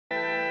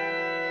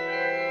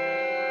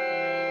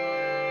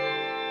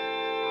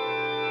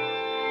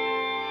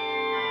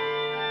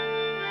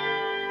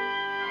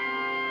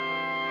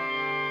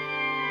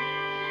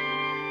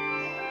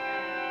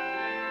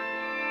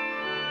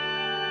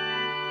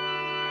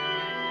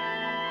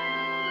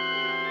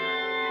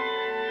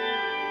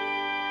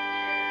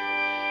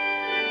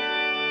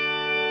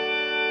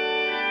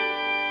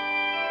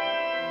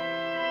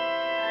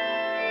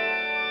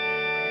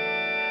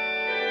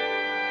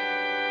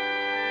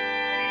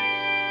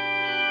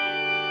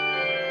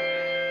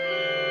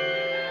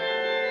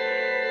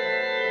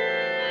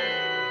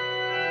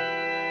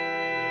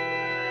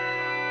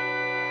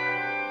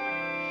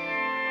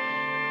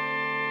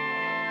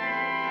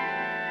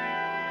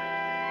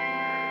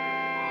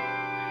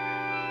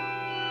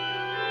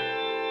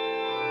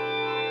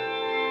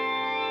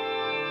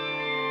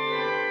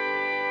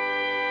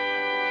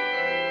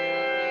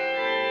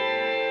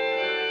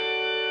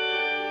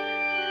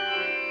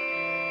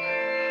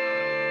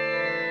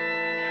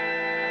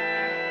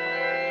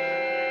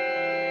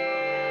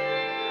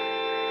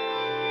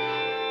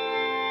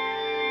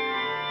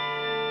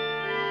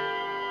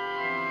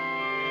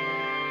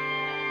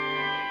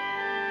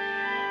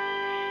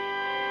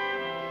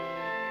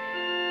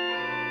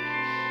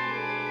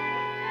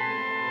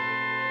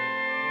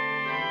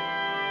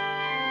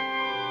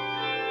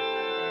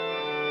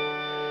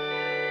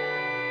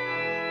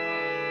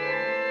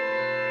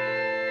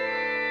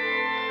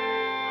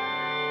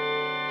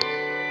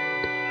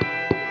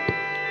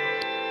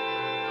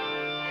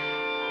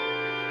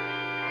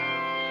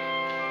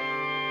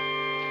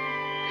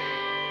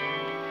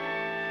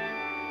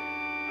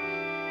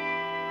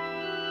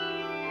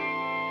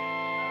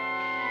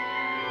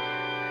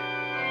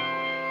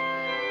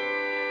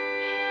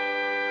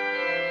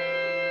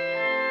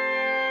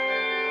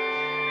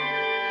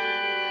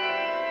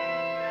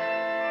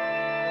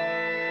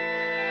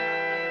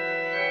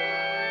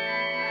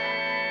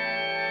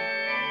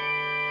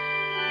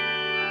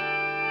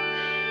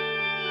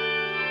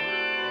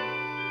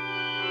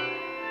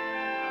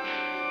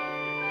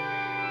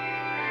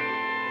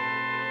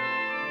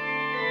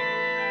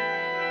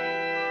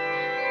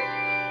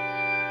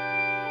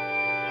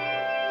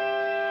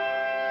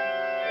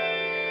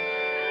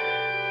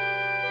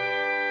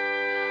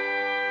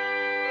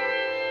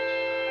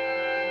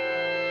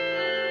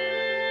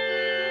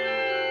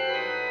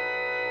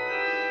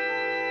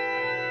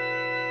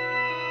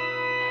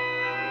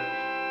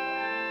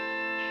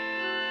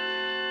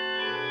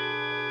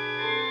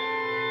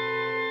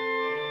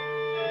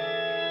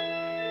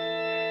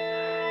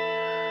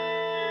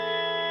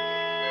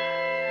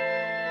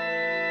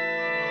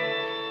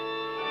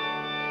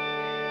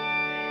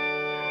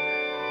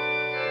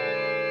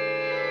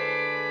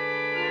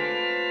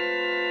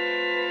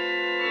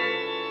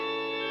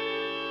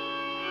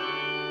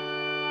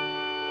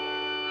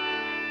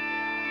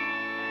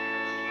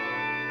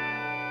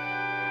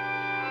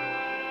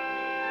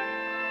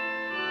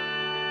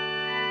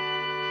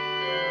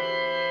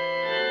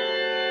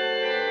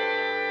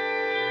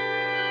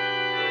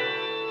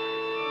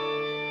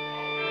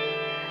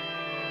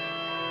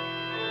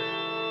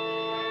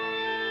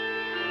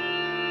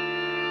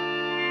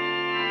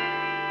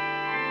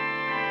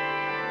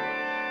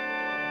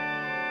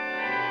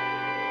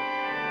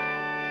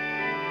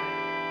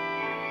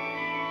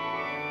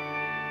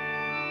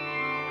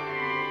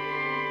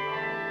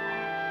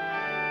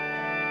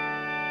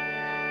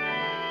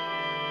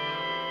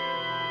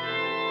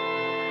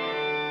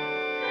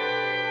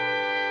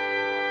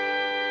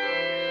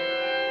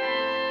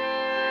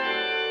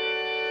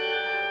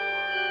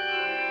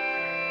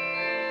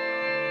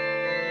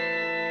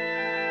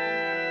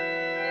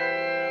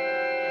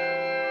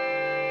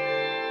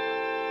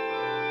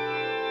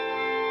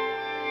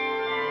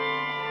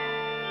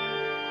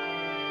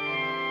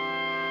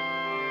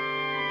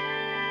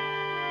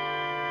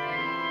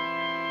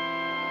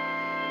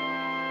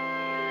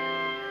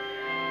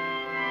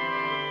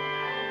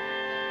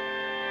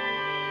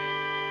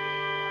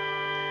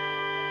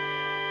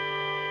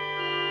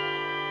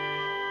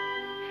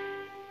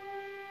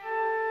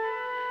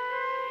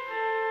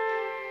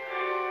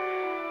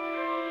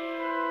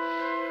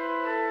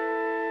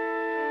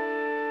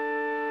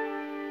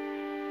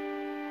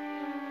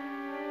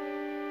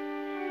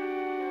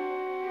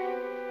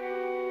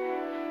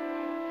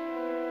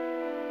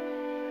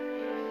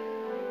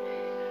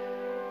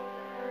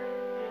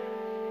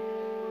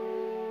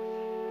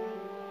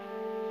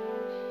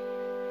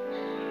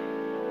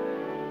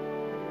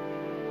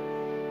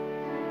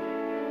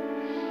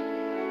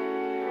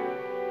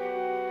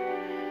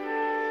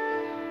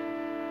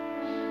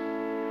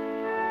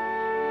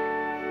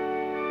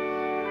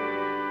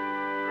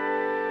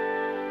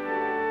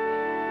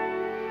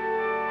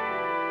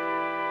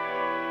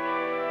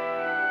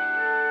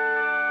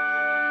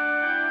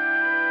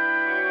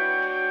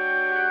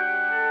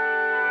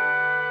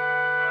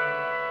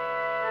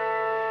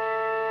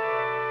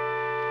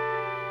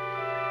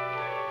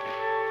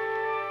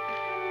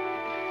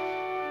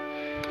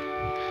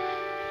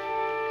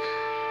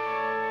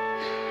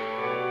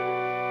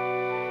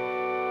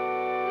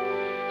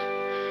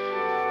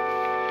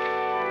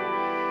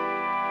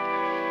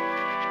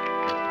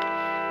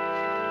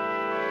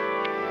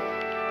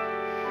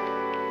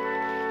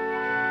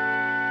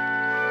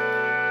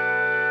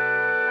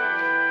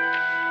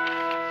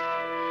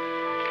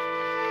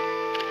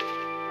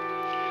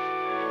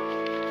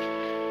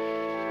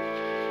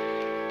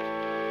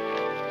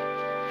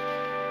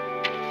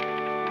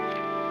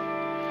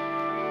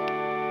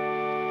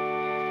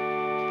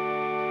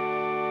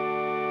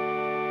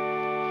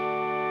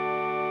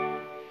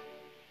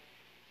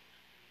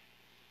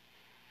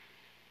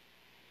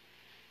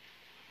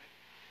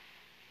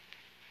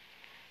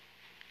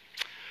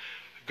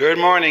Good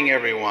morning,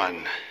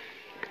 everyone.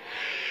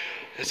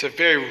 It's a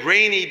very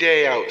rainy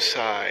day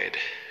outside.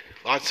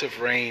 Lots of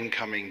rain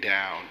coming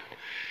down.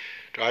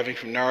 Driving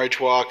from Norwich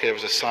Walk, there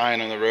was a sign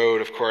on the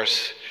road, of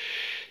course,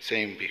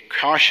 saying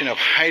caution of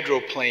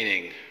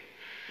hydroplaning.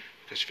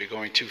 Because if you're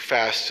going too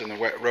fast on the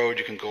wet road,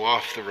 you can go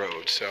off the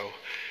road. So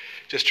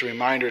just a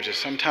reminder to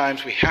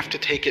sometimes we have to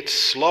take it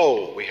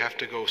slow. We have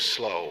to go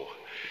slow.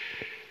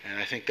 And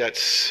I think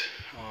that's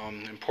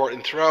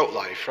important throughout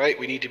life, right?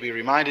 We need to be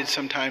reminded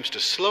sometimes to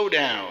slow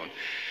down.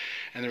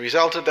 And the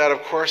result of that,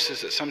 of course,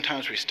 is that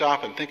sometimes we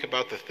stop and think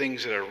about the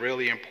things that are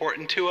really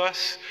important to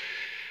us.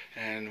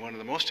 And one of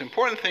the most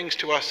important things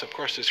to us, of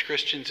course, as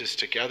Christians is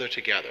to gather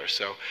together.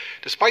 So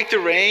despite the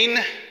rain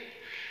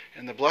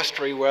and the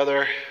blustery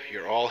weather,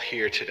 you're all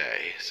here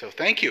today. So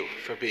thank you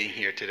for being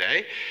here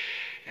today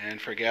and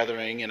for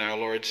gathering in our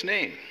Lord's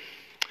name.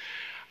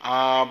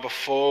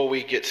 Before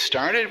we get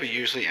started, we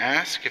usually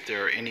ask if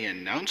there are any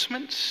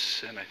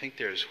announcements, and I think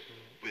there's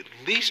at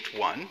least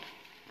one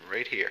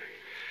right here.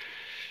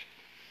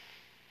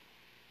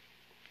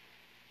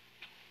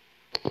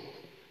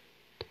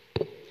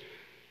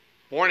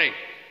 Morning.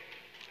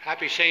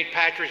 Happy St.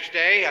 Patrick's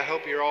Day. I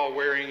hope you're all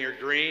wearing your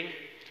green.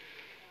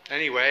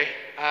 Anyway,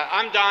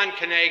 I'm Don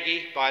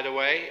Carnegie, by the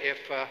way, if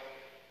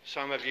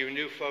some of you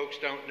new folks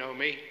don't know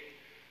me.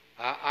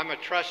 I'm a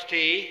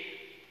trustee,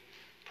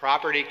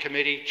 Property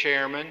Committee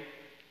Chairman,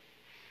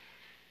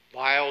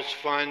 Lyles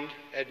Fund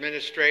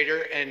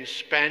Administrator and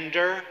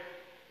Spender,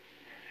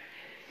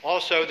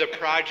 also the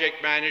project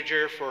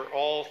manager for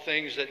all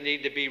things that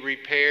need to be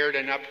repaired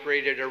and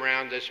upgraded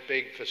around this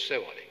big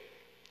facility.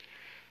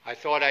 I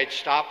thought I'd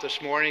stop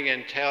this morning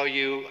and tell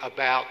you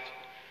about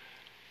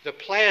the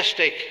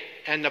plastic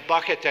and the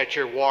bucket that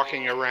you're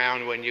walking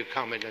around when you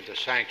come into the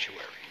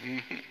sanctuary.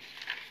 Mm-hmm.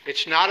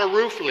 It's not a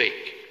roof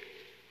leak.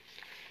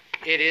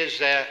 It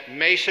is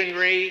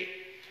masonry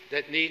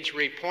that needs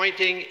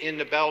repointing in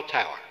the bell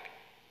tower.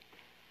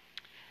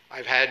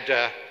 I've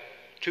had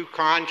two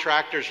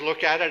contractors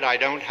look at it. I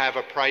don't have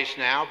a price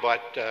now,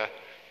 but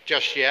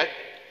just yet.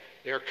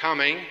 They're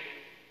coming.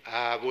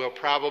 We'll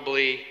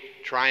probably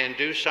try and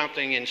do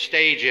something in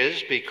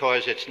stages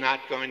because it's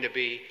not going to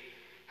be,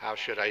 how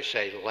should I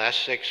say,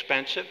 less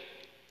expensive.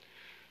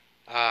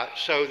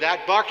 So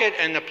that bucket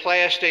and the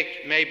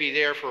plastic may be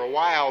there for a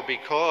while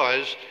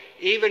because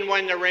even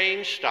when the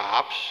rain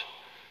stops,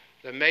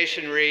 the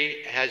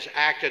masonry has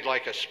acted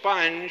like a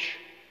sponge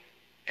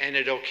and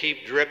it'll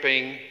keep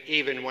dripping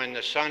even when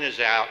the sun is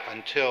out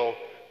until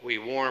we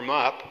warm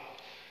up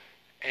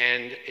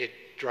and it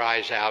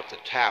dries out the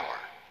tower.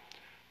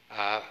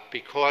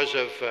 Because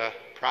of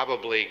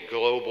probably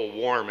global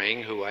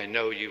warming, who I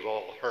know you've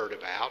all heard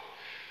about,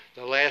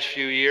 the last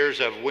few years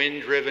of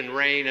wind-driven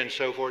rain and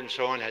so forth and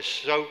so on has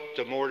soaked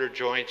the mortar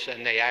joints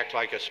and they act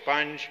like a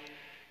sponge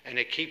and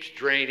it keeps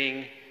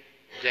draining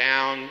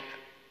down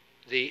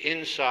the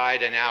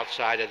inside and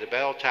outside of the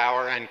bell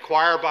tower. And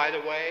choir, by the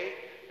way,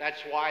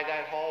 that's why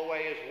that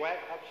hallway is wet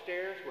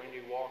upstairs when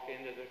you walk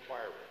into the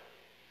choir room.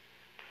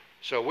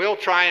 So we'll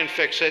try and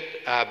fix it,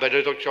 but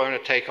it's going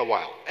to take a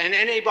while. And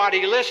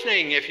anybody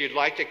listening, if you'd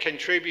like to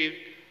contribute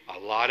a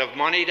lot of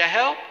money to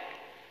help,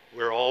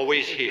 we're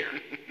always here.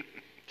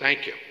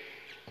 Thank you.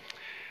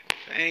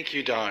 Thank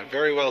you, Don.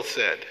 Very well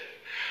said.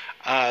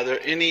 Are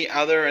there any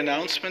other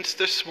announcements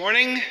this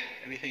morning?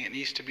 Anything that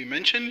needs to be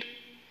mentioned?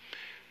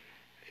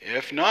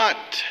 If not,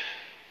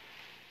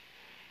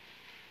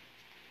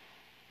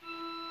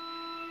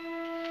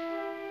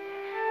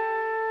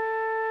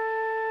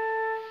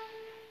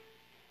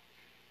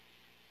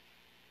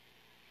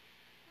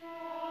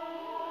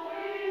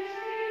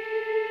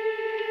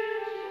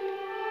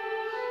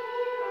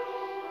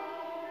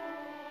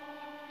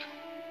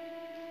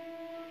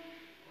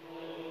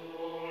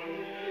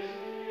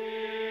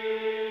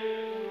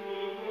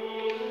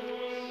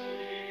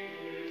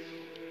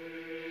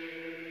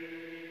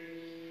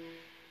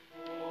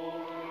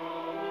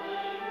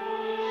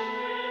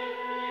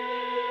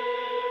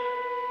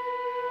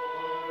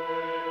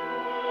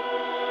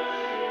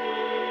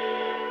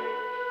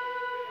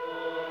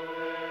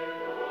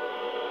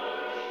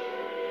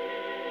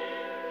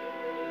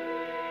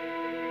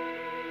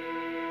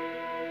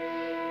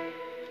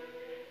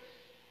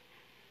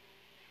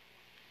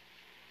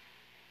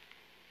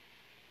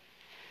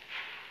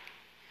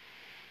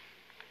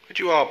 would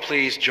you all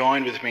please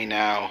join with me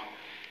now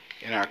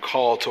in our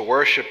call to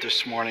worship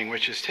this morning,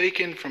 which is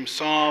taken from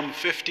Psalm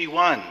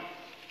 51.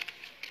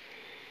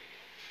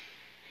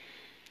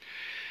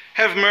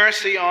 Have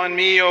mercy on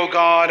me, O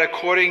God,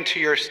 according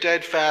to your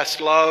steadfast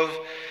love,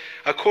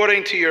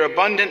 according to your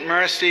abundant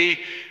mercy,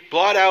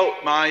 blot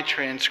out my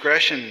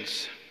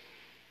transgressions.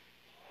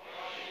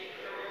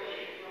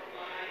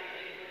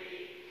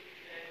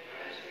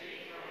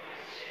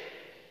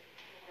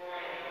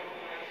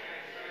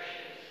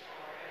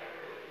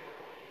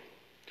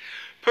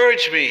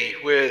 Purge me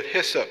with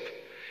hyssop,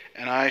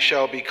 and I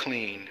shall be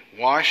clean.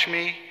 Wash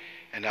me,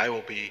 and I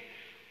will be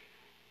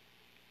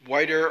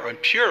whiter and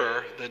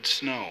purer than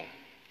snow.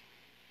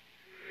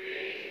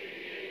 Create in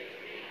me a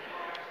clean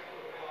heart, O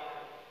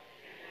God,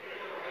 and put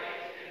a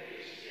right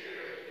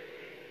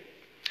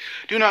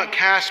Do not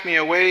cast me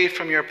away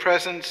from your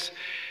presence,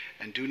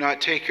 and do not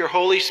take your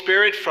Holy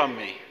Spirit from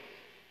me.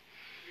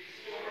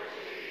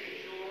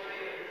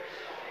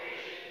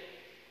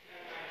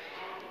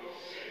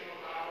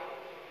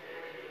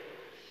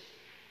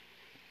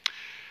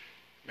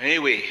 May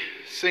we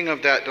sing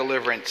of that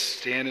deliverance.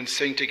 Stand and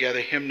sing together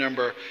hymn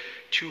number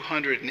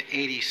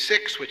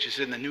 286, which is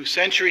in the New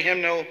Century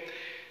Hymnal,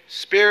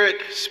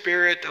 Spirit,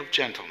 Spirit of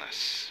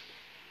Gentleness.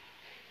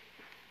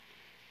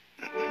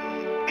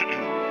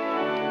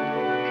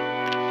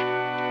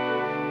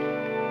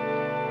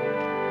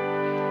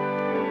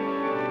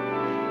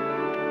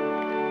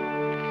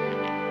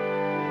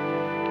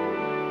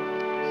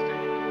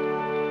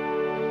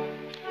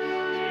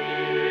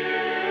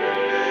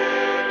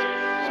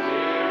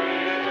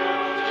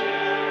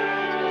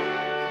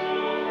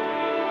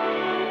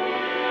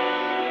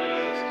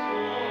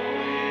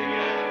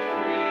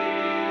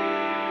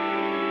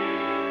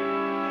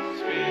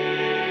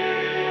 Spirit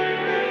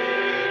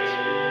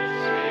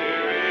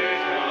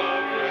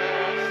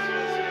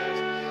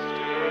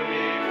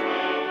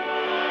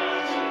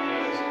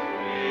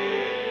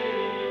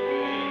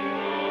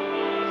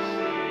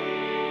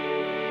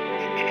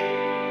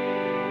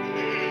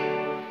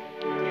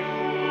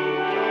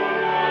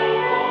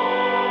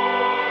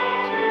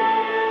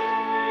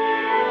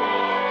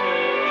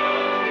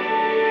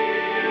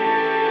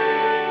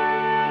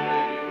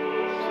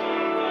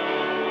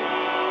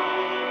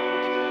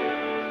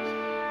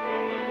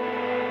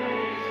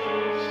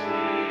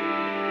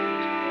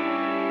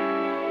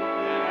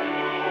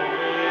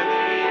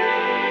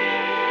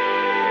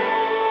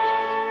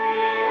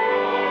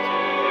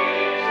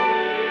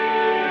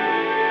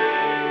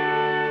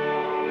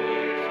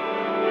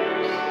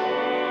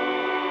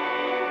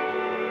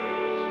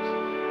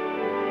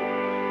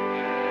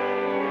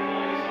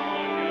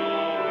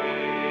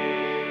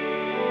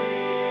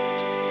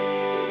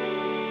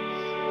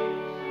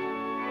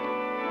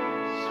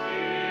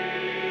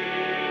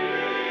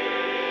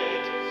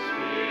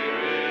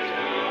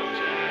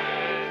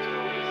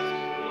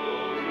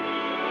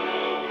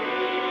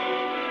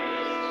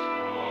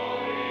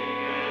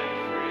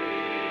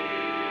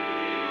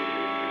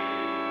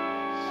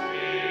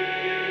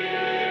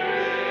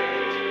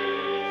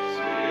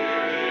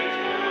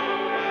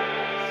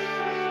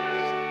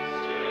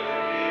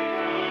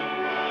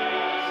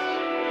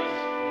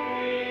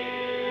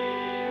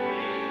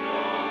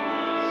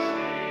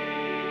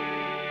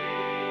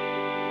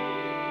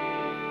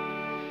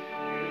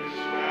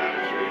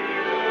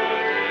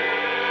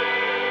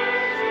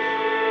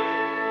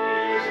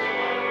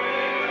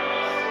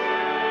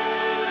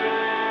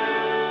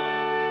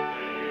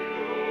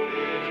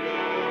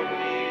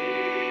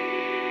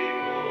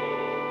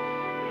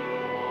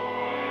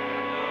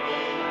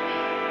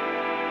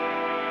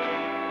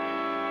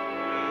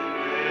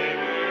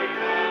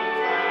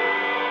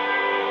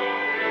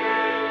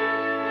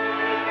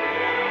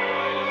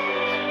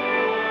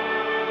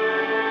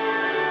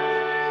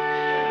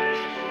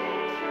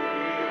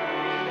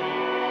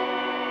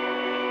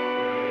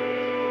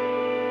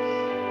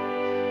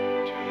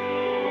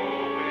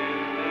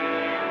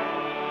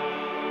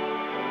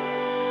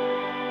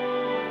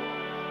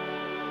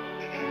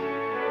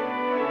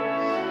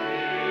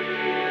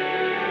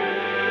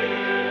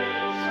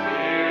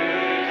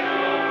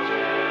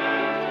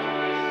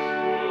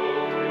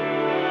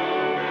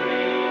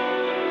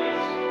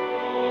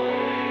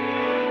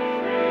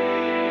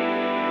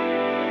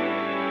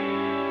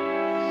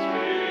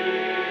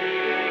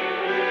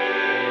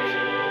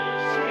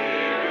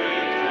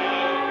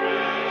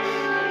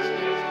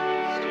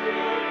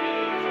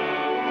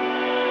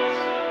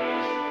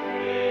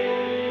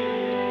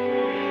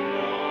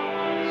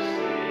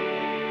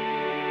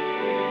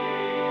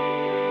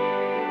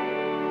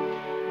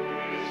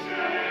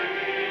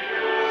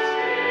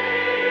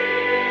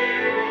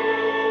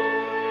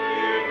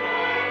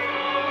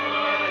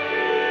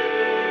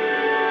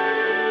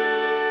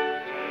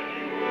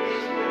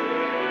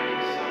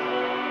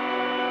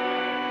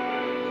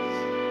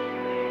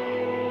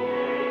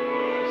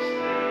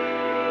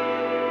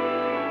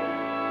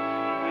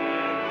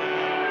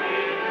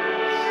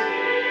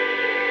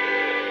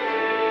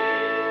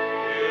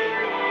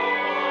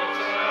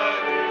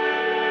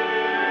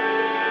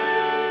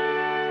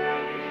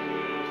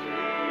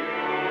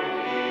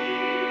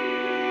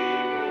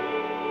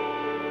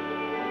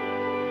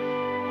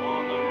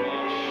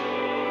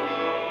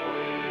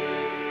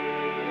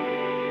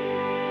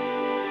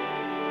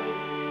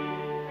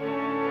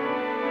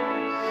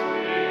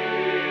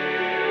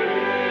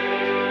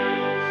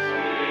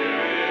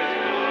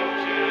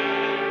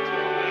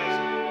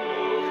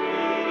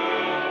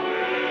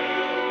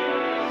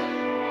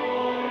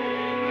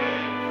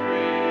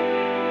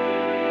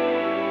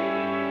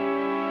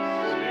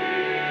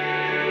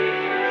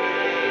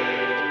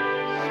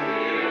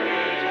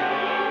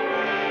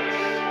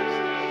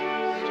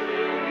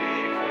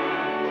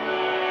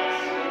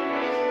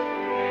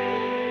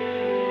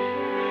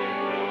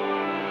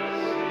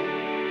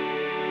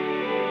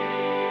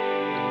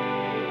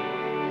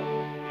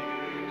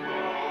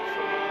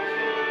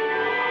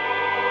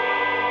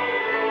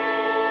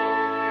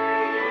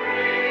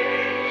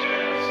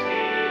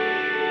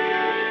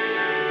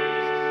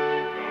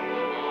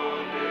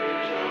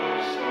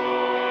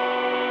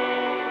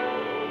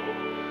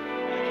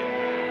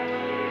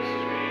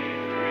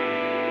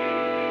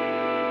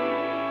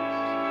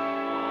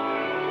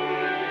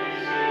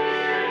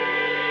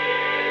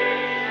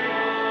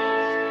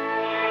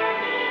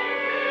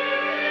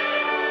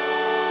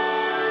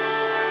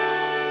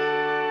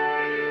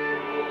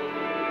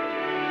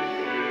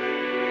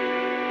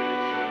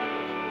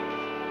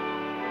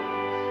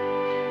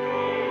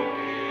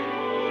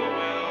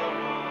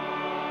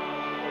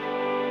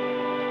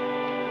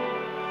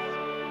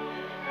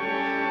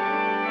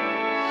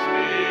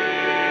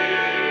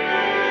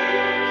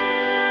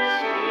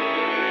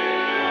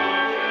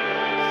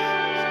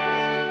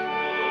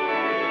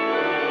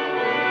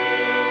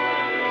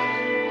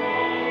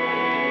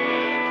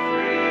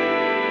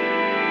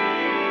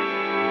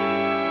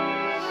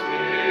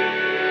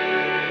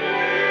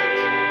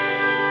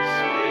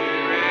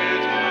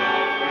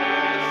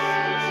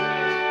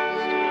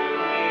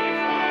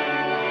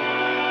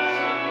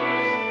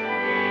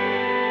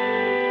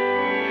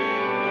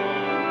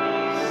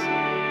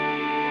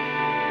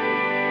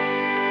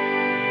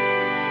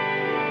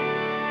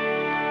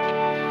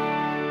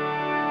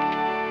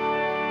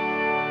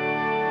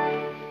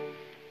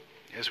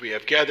as we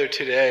have gathered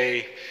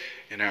today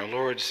in our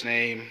Lord's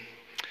name,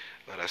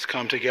 let us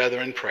come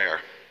together in prayer.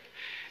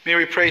 May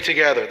we pray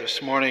together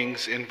this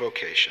morning's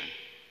invocation.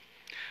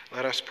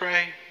 Let us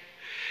pray.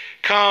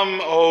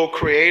 Come, O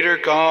Creator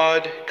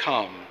God,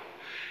 come.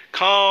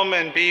 Come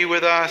and be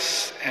with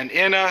us and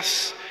in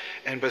us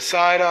and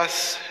beside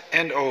us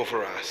and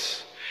over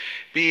us.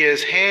 Be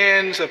as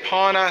hands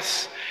upon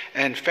us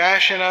and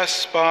fashion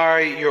us by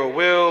your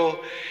will.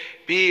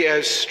 Be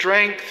as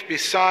strength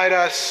beside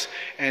us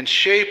and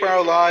shape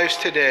our lives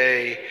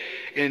today.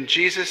 In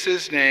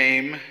Jesus'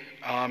 name,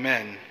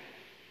 amen.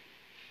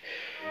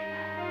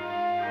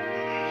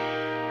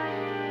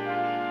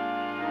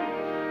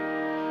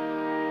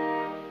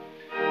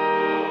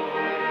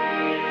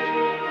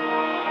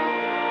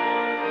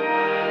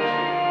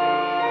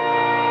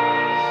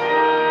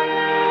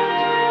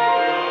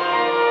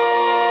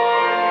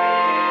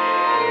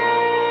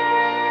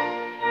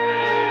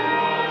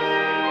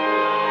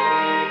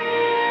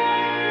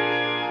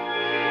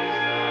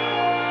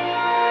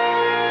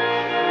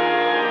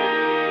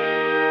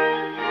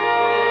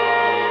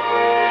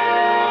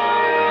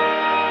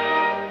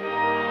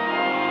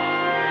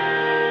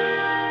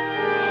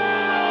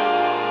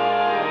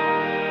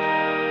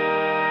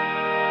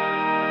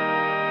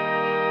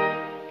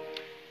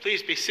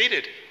 Please be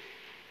seated.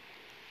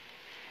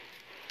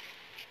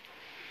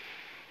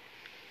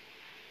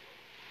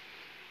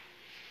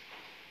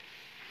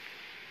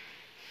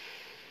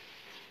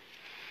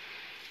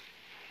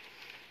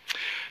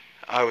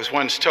 I was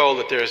once told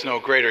that there is no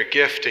greater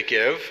gift to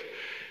give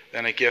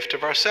than a gift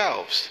of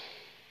ourselves.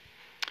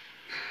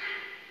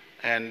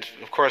 And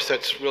of course,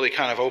 that's really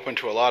kind of open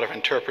to a lot of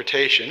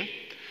interpretation.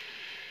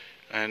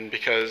 And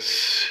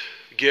because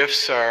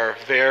gifts are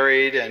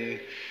varied and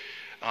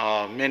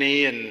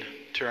many in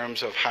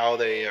terms of how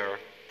they are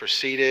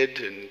preceded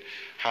and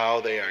how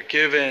they are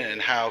given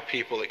and how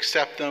people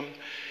accept them.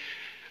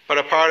 But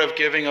a part of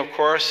giving, of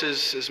course,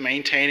 is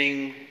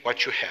maintaining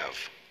what you have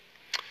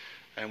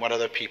and what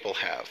other people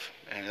have.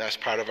 And that's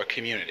part of a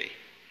community.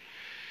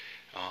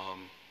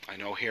 I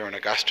know here in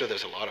Augusta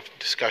there's a lot of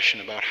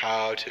discussion about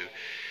how to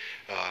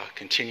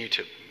continue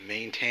to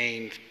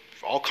maintain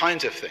all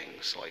kinds of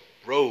things like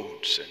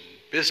roads and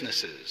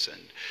businesses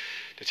and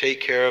to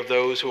take care of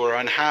those who are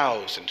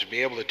unhoused and to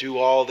be able to do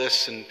all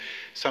this in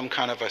some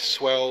kind of a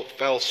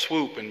fell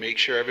swoop and make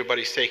sure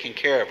everybody's taken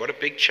care of. What a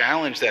big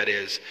challenge that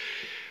is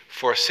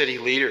for city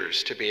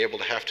leaders to be able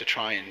to have to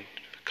try and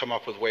come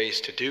up with ways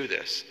to do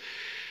this.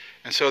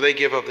 And so they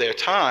give of their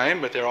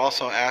time, but they're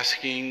also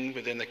asking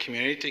within the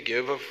community to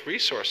give of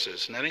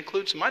resources, and that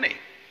includes money.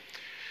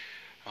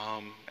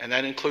 And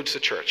that includes the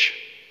church.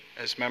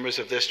 As members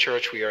of this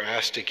church, we are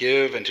asked to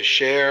give and to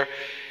share,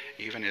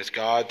 even as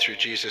God, through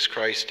Jesus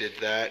Christ, did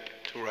that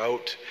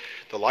throughout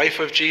the life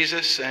of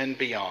Jesus and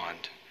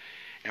beyond.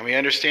 And we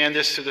understand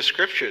this through the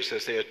scriptures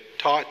as they are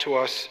taught to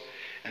us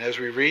and as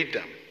we read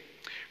them.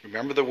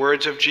 Remember the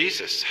words of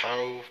Jesus,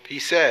 how he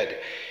said,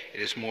 "It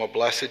is more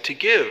blessed to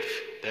give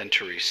than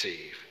to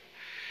receive."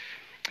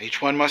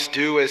 Each one must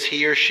do as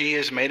he or she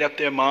has made up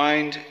their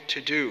mind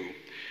to do,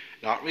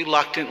 not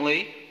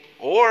reluctantly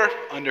or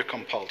under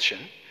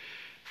compulsion,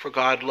 for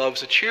God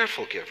loves a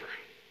cheerful giver.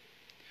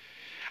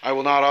 I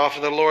will not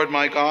offer the Lord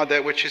my God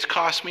that which has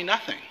cost me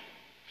nothing.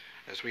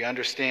 As we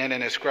understand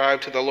and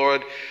ascribe to the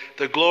Lord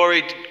the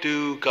glory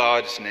due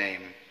God's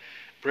name,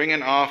 bring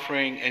an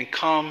offering and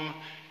come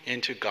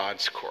into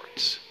God's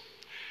courts.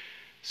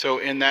 So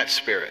in that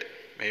spirit,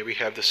 may we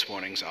have this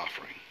morning's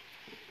offering.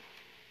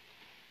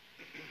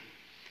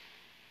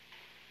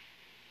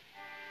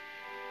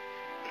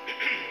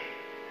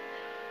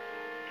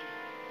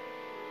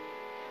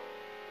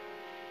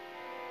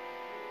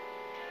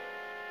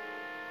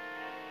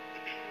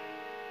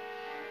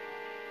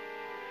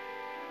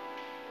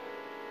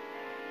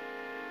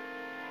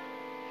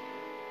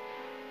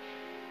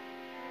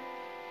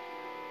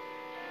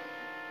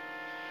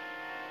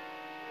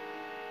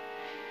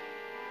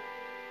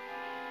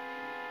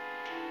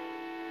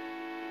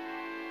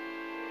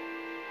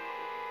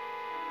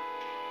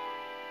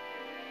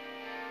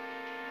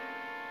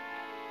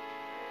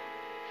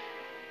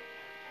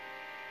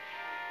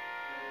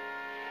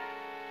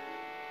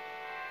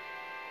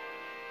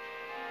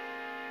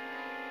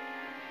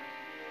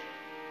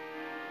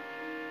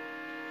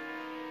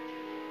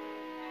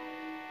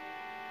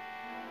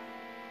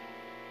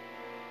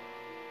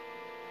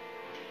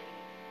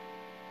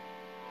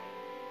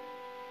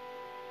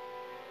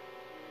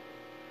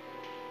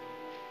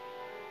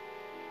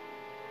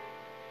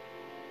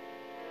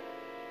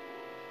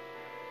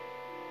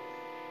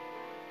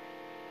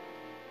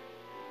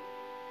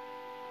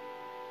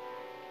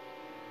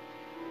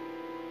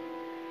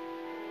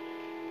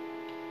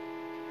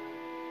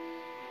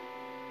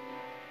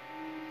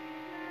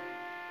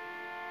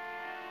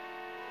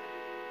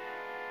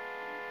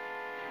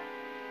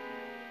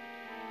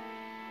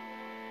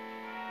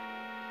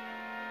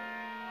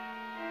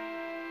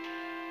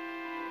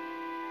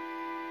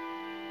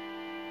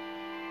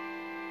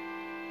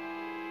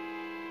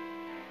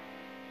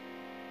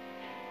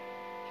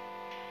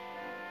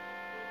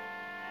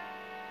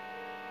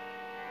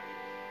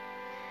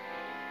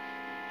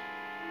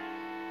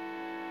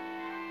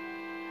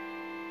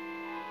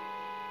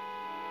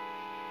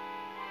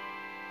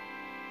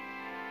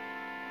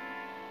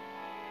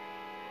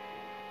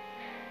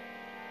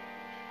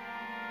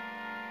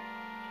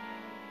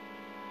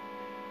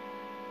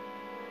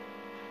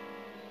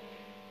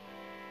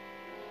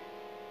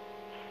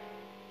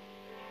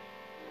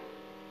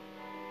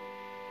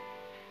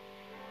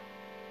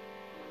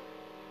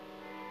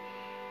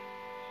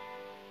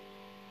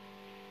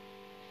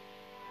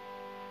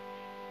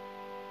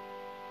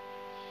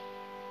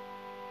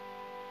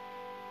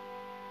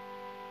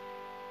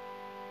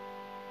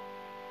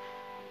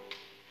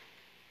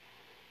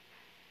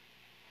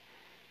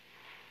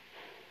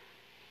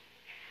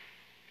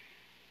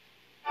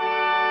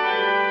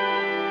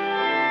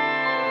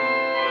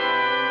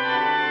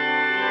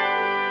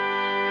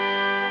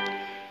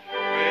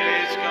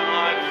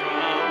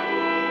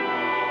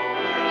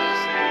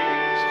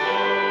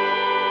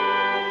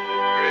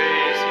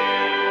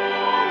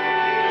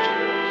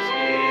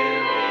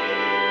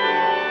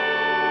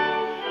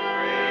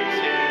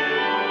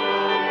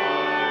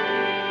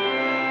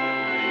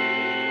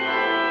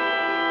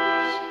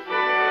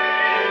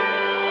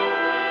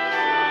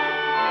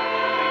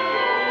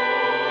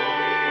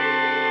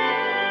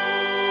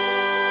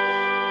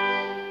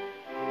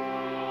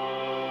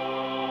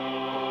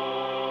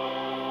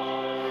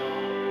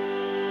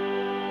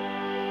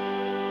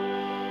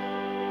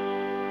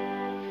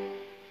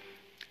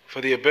 for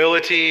the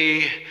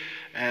ability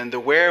and the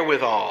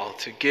wherewithal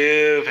to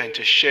give and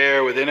to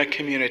share within a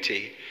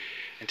community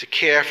and to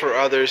care for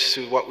others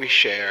through what we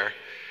share.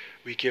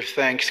 We give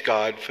thanks,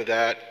 God, for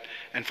that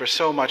and for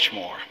so much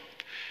more.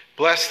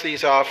 Bless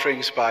these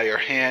offerings by your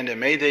hand, and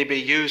may they be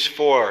used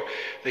for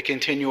the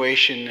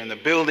continuation and the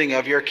building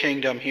of your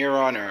kingdom here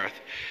on earth.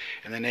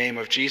 In the name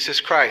of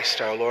Jesus Christ,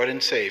 our Lord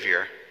and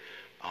Savior.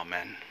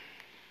 Amen.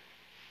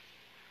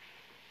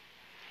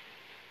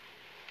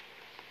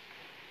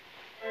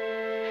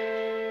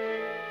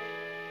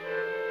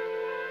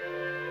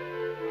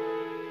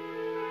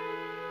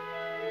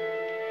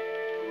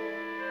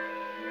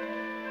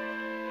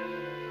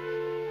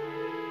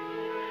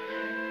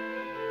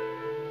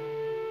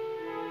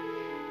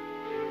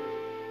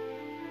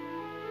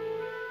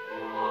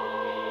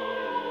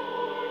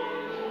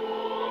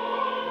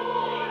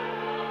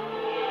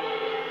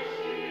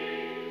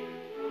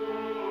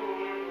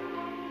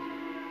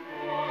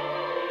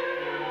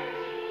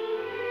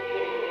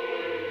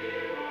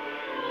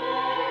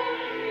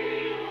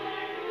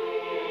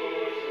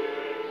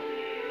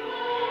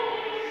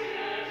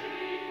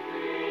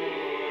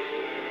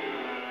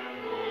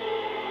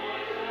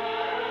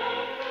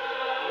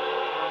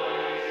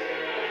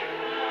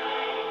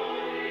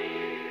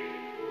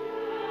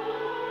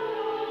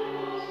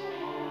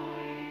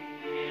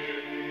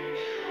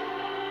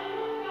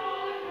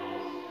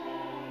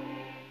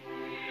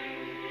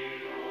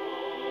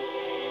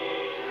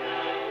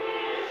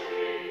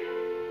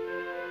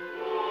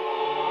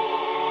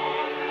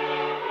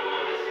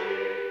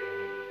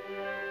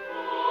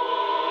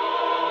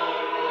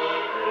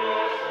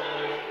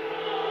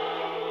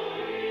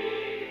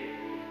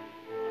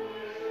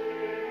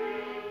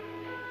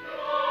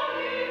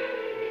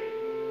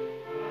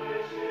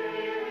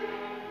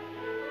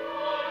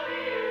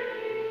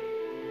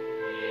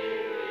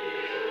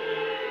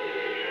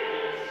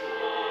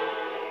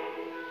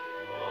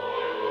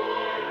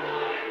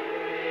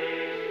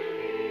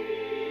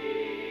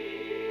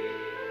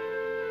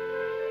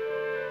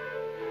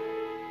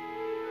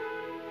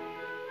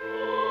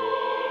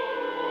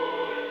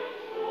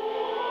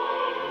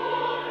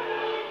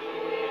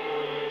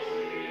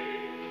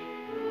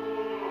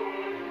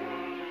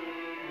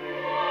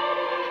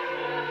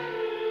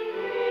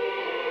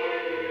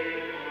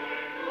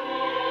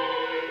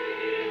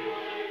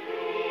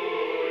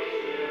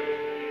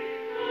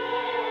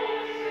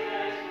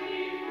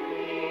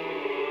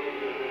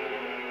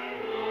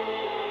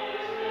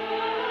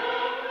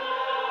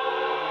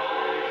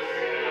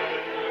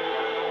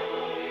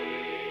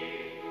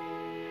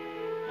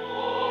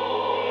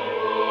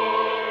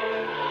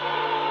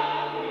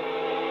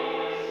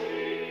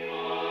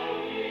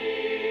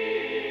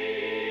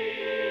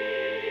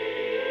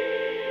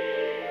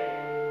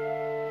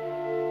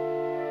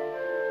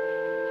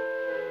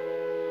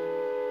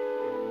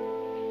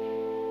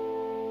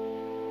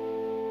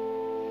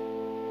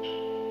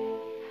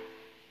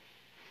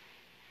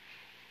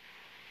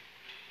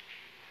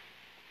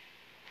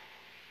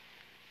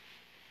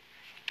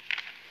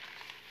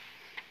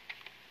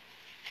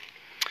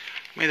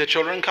 May the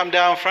children come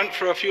down front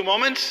for a few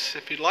moments,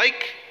 if you'd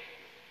like.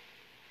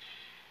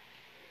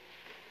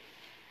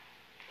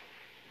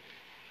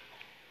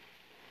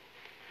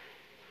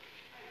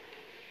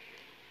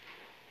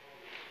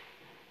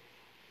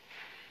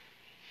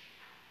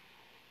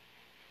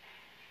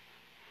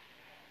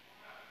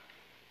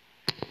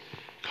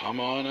 Come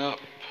on up.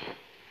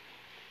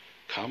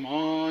 Come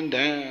on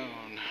down.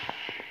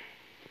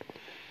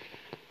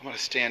 I'm going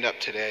to stand up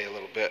today a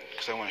little bit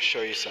because I want to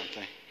show you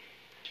something.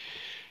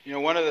 You know,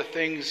 one of the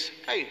things...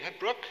 Hey,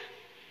 Brooke.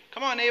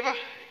 Come on, Ava.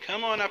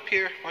 Come on up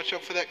here. Watch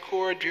out for that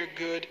cord. You're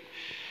good.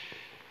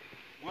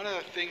 One of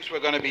the things we're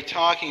going to be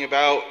talking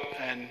about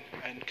and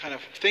kind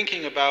of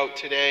thinking about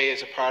today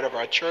as a part of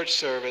our church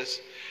service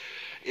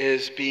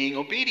is being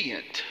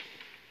obedient.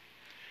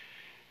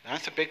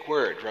 That's a big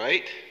word,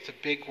 right? It's a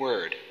big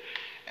word.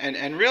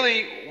 And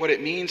really what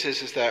it means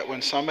is that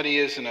when somebody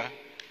is in a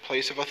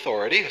place of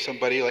authority,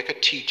 somebody like a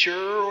teacher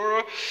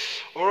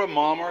or a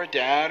mom or a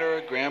dad or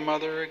a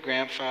grandmother or a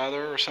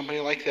grandfather or somebody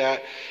like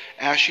that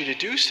asks you to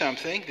do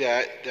something,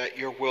 that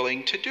you're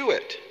willing to do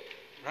it,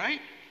 right?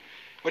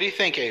 What do you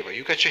think, Ava?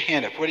 You got your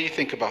hand up. What do you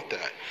think about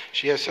that?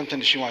 She has something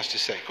that she wants to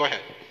say. Go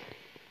ahead.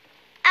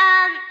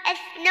 A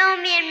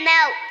snowman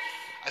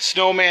melts. A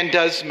snowman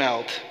does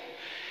melt.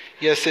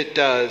 Yes, it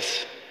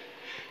does.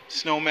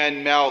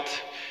 Snowmen melt.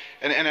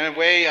 And in a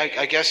way,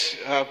 I guess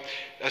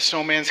a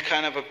snowman's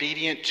kind of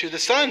obedient to the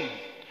sun,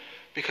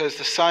 because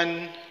the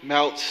sun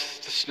melts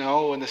the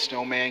snow and the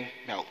snowman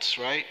melts,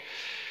 right?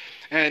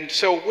 And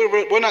so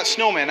we're not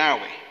snowmen, are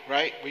we?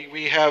 Right?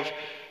 We have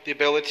the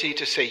ability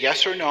to say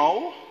yes or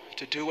no,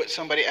 to do what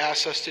somebody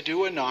asks us to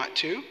do or not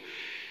to.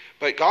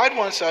 But God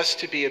wants us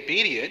to be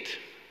obedient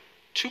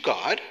to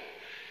God,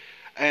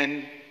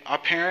 and our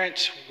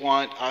parents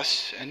want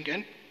us, and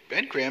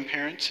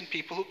grandparents and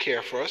people who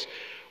care for us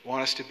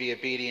want us to be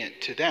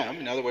obedient to them.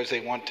 In other words,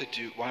 they want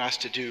us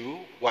to do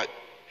what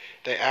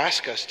they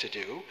ask us to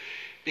do.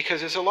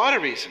 Because there's a lot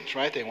of reasons,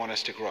 right? They want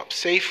us to grow up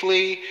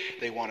safely.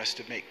 They want us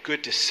to make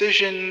good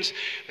decisions.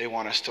 They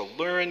want us to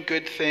learn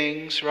good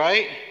things,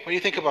 right? What do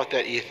you think about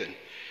that, Ethan?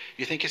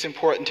 You think it's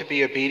important to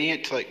be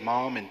obedient to like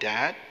mom and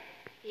dad?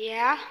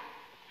 Yeah.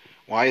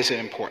 Why is it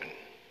important?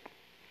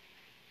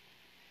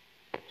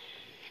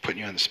 Putting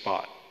you on the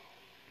spot.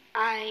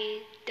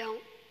 I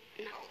don't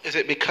know. Is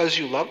it because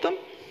you love them?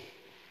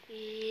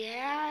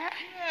 Yeah.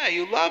 Yeah,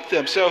 you love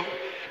them. So,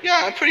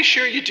 yeah, I'm pretty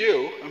sure you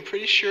do. I'm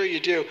pretty sure you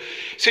do.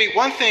 See,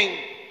 one thing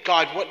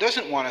God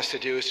doesn't want us to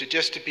do is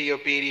to be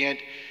obedient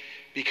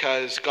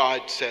because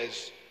God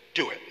says,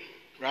 do it,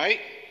 right?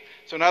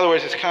 So in other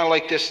words, it's kind of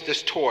like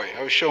this toy.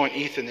 I was showing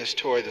Ethan this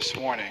toy this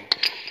morning.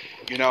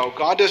 You know,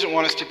 God doesn't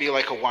want us to be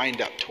like a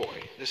wind-up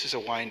toy. This is a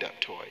wind-up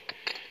toy.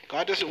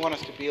 God doesn't want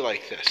us to be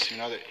like this, you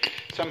know, that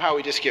somehow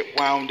we just get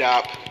wound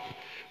up.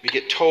 We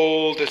get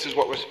told this is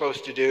what we're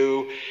supposed to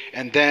do,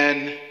 and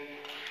then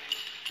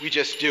we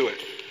just do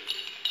it.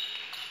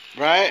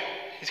 Right?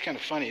 He's kind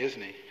of funny,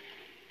 isn't he?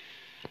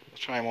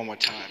 Let's try him one more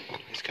time.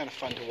 He's kind of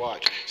fun to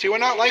watch. See, we're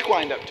not like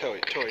wind-up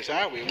toys,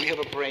 are we? We have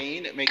a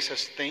brain that makes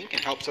us think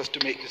and helps us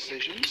to make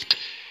decisions.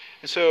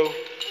 And so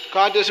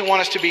God doesn't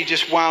want us to be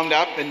just wound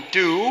up and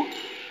do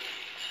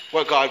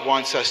what God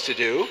wants us to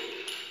do.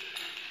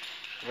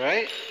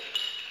 Right?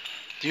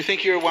 Do you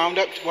think you're a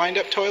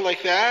wind-up toy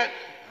like that?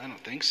 I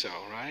don't think so,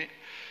 right?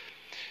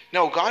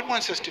 No, God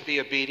wants us to be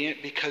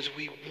obedient because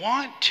we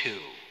want to.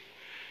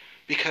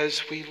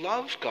 Because we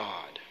love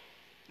God,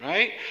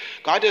 right?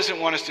 God doesn't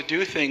want us to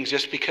do things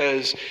just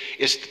because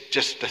it's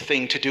just the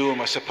thing to do and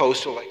we're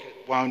supposed to, like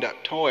a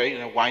wound-up toy, you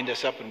know, wind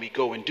us up and we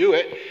go and do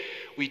it.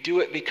 We do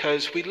it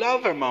because we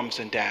love our moms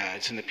and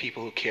dads and the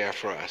people who care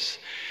for us.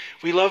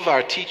 We love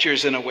our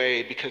teachers in a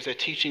way because they're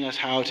teaching us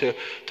how to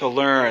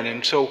learn.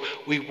 And so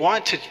we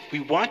want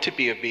to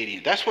be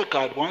obedient. That's what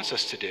God wants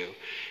us to do.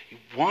 He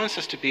wants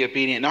us to be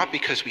obedient, not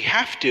because we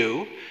have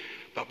to,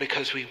 but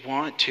because we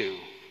want to.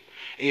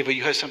 Ava,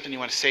 you have something you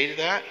want to say to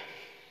that?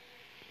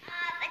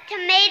 The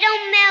tomato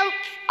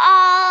melts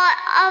all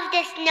of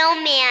the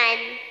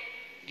snowman.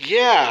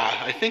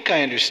 Yeah, I think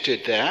I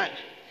understood that.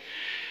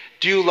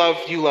 You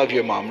love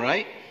your mom,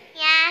 right?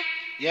 Yeah.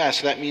 Yeah,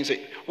 so that means that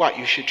what?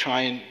 You should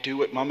try and do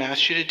what mom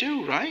asks you to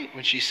do, right?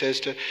 When she says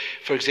to,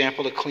 for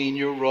example, to clean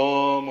your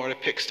room or to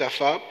pick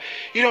stuff up.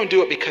 You don't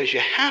do it because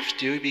you have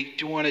to.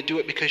 You want to do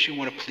it because you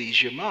want to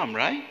please your mom,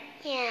 right?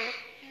 Yeah.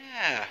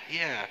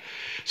 Yeah.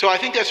 So I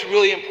think that's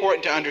really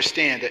important to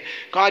understand that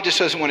God just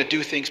doesn't want to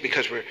do things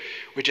because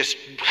we just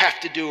have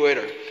to do it,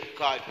 or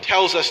God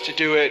tells us to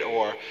do it,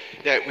 or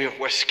that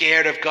we're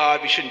scared of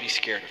God. We shouldn't be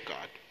scared of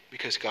God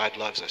because God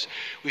loves us.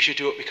 We should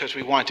do it because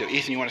we want to.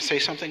 Ethan, you want to say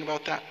something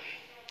about that?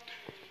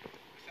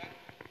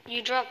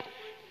 You dropped.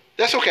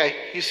 That's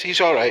okay. He's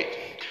all right.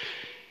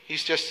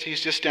 He's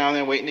just down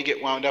there waiting to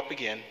get wound up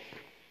again.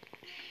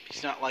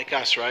 He's not like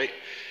us, right?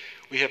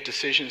 We have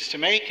decisions to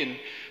make, and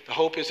the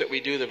hope is that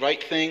we do the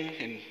right thing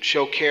and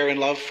show care and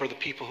love for the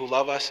people who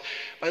love us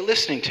by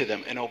listening to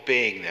them and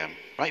obeying them.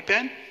 Right,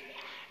 Ben?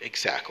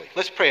 Exactly.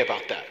 Let's pray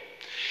about that.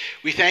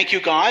 We thank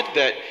you, God,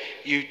 that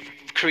you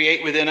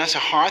create within us a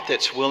heart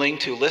that's willing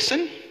to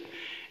listen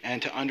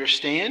and to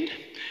understand.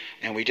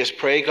 And we just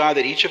pray, God,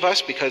 that each of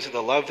us, because of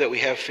the love that we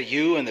have for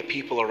you and the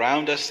people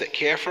around us that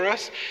care for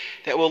us,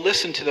 that we'll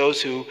listen to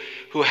those who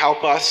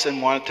help us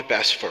and want the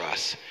best for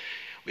us.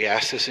 We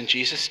ask this in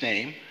Jesus'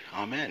 name.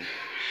 Amen.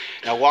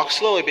 Now walk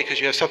slowly because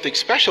you have something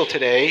special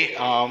today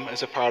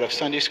as a part of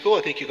Sunday school.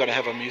 I think you're going to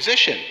have a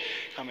musician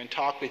come and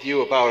talk with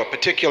you about a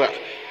particular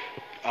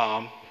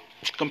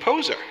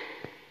composer.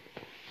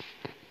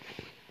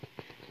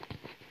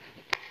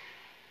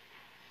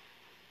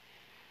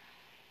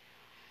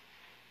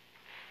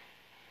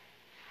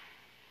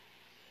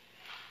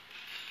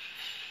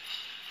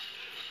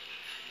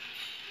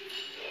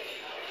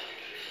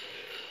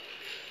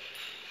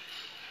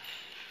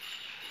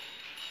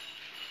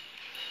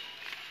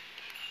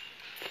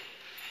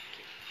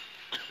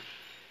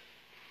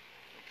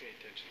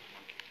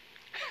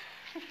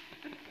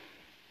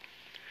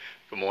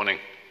 Good morning.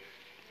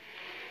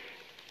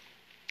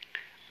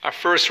 Our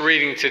first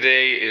reading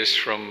today is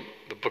from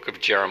the book of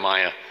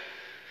Jeremiah,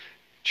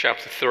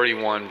 chapter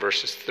 31,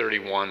 verses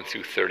 31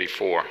 through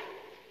 34.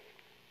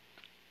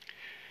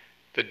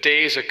 The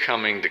days are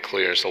coming,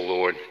 declares the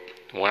Lord,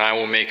 when I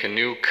will make a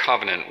new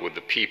covenant with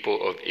the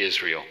people of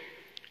Israel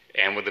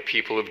and with the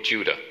people of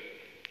Judah.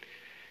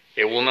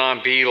 It will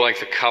not be like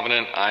the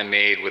covenant I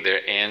made with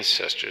their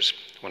ancestors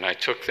when I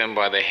took them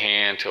by the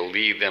hand to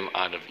lead them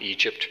out of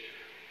Egypt,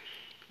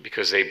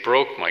 because they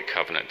broke my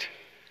covenant,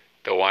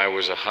 though I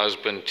was a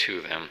husband to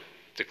them,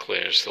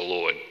 declares the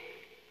Lord.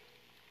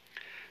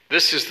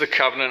 This is the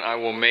covenant I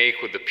will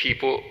make with the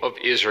people of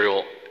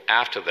Israel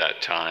after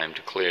that time,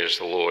 declares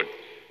the Lord.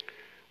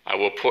 I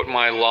will put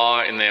my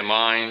law in their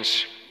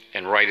minds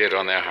and write it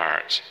on their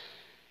hearts.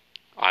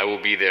 I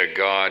will be their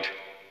God,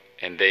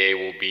 and they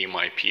will be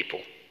my people.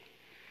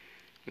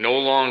 No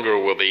longer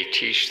will they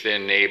teach their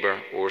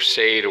neighbor or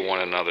say to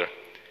one another,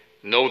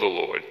 "Know the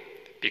Lord,"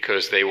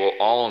 because they will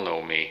all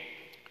know me,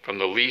 from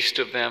the least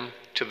of them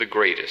to the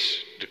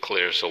greatest,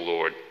 declares the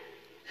Lord.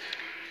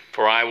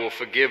 For I will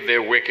forgive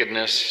their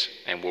wickedness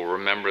and will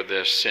remember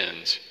their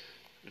sins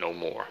no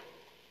more.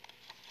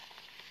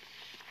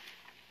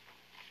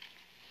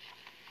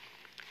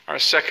 Our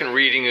second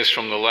reading is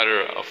from the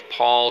letter of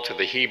Paul to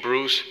the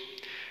Hebrews,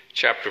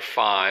 chapter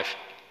 5,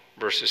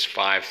 verses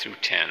 5 through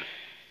 10.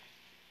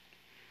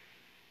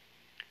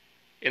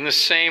 In the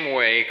same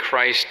way,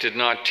 Christ did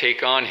not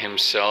take on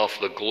himself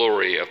the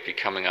glory of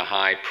becoming a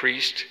high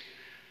priest,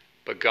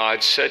 but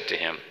God said to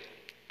him,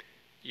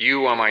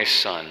 "You are my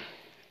son.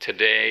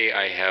 Today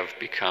I have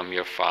become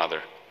your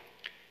father."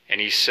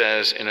 And he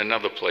says in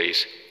another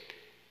place,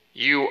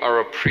 "You are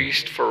a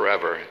priest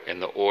forever in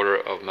the order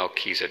of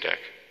Melchizedek."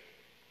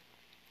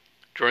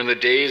 During the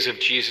days of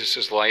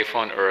Jesus' life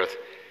on earth,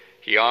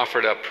 he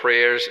offered up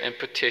prayers and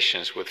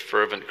petitions with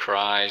fervent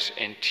cries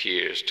and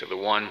tears to the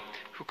one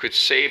who could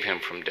save him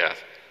from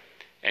death,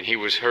 and he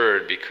was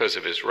heard because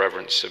of his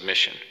reverent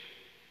submission.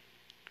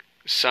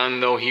 Son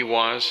though he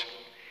was,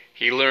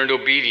 he learned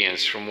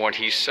obedience from what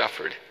he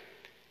suffered,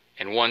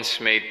 and once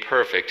made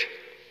perfect,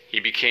 he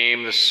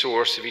became the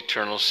source of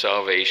eternal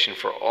salvation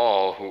for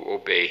all who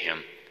obey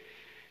him,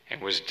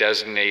 and was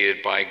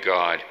designated by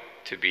God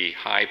to be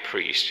high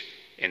priest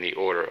in the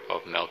order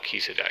of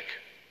Melchizedek.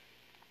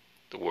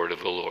 The word of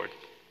the Lord.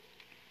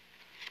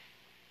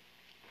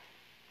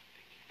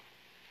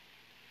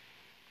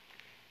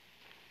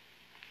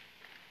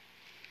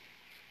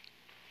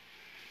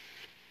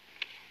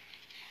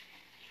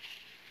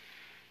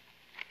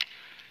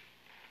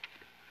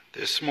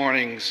 This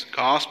morning's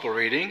gospel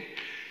reading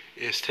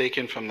is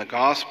taken from the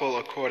Gospel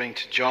according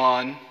to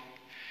John,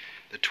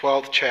 the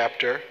 12th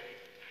chapter,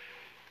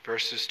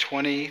 verses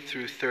 20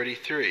 through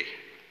 33.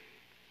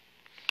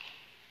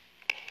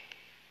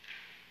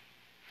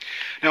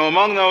 Now,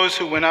 among those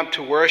who went up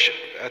to worship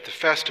at the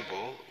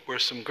festival were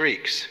some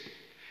Greeks.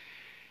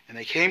 And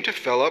they came to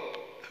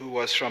Philip, who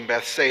was from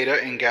Bethsaida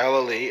in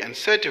Galilee, and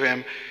said to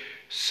him,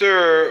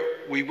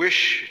 "Sir, we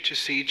wish to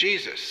see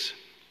Jesus."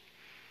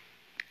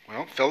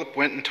 Well, Philip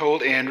went and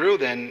told Andrew.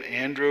 Then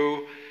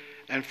Andrew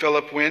and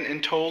Philip went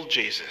and told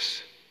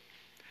Jesus.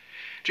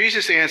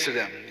 Jesus answered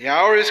them, "The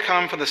hour is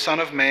come for the Son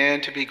of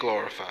Man to be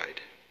glorified.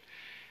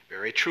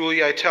 Very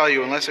truly I tell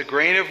you, unless a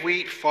grain of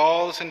wheat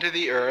falls into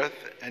the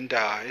earth and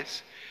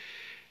dies,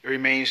 it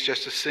remains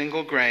just a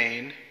single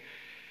grain,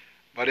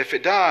 but if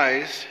it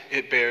dies,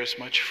 it bears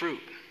much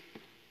fruit.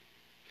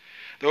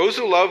 Those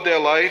who love their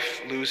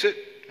life lose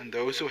it, and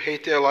those who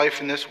hate their life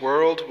in this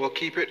world will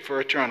keep it for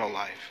eternal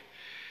life.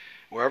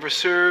 Whoever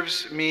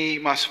serves me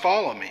must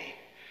follow me,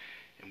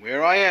 and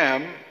where I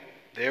am,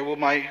 there will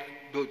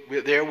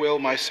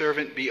my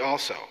servant be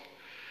also.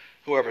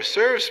 Whoever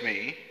serves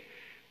me,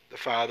 the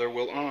Father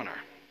will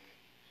honor.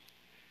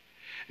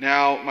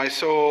 Now my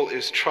soul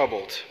is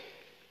troubled.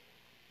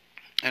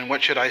 And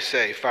what should I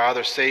say?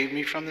 Father, save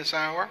me from this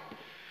hour?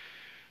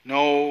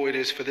 No, it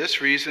is for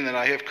this reason that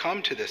I have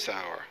come to this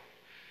hour.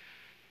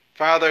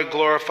 Father,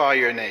 glorify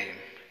your name."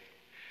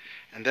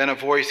 And then a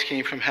voice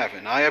came from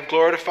heaven, "I have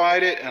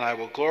glorified it, and I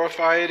will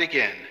glorify it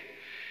again."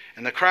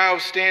 And the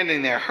crowd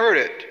standing there heard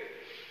it,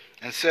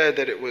 and said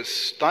that it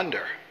was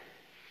thunder.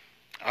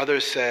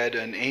 Others said,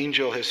 "An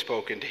angel has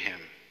spoken to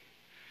him."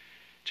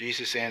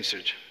 Jesus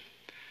answered,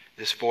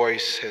 "This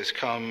voice has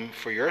come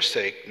for your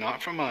sake,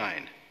 not for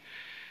mine.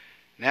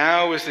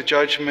 Now is the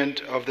judgment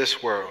of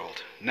this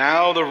world.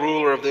 Now the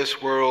ruler of this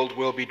world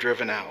will be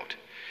driven out.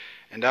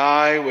 And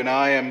I, when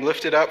I am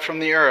lifted up from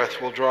the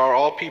earth, will draw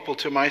all people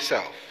to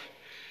myself."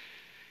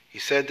 He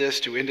said this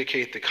to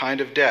indicate the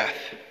kind of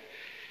death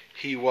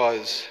he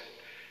was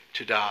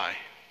to die.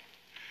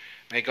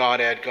 May God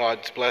add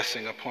God's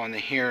blessing upon the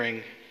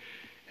hearing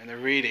and the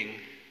reading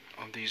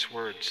of these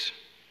words.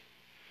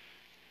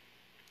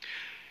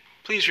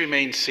 Please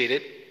remain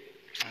seated.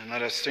 And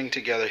let us sing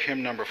together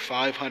hymn number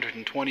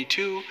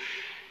 522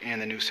 in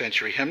the New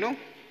Century Hymnal,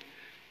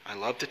 "I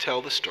Love to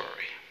Tell the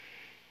Story."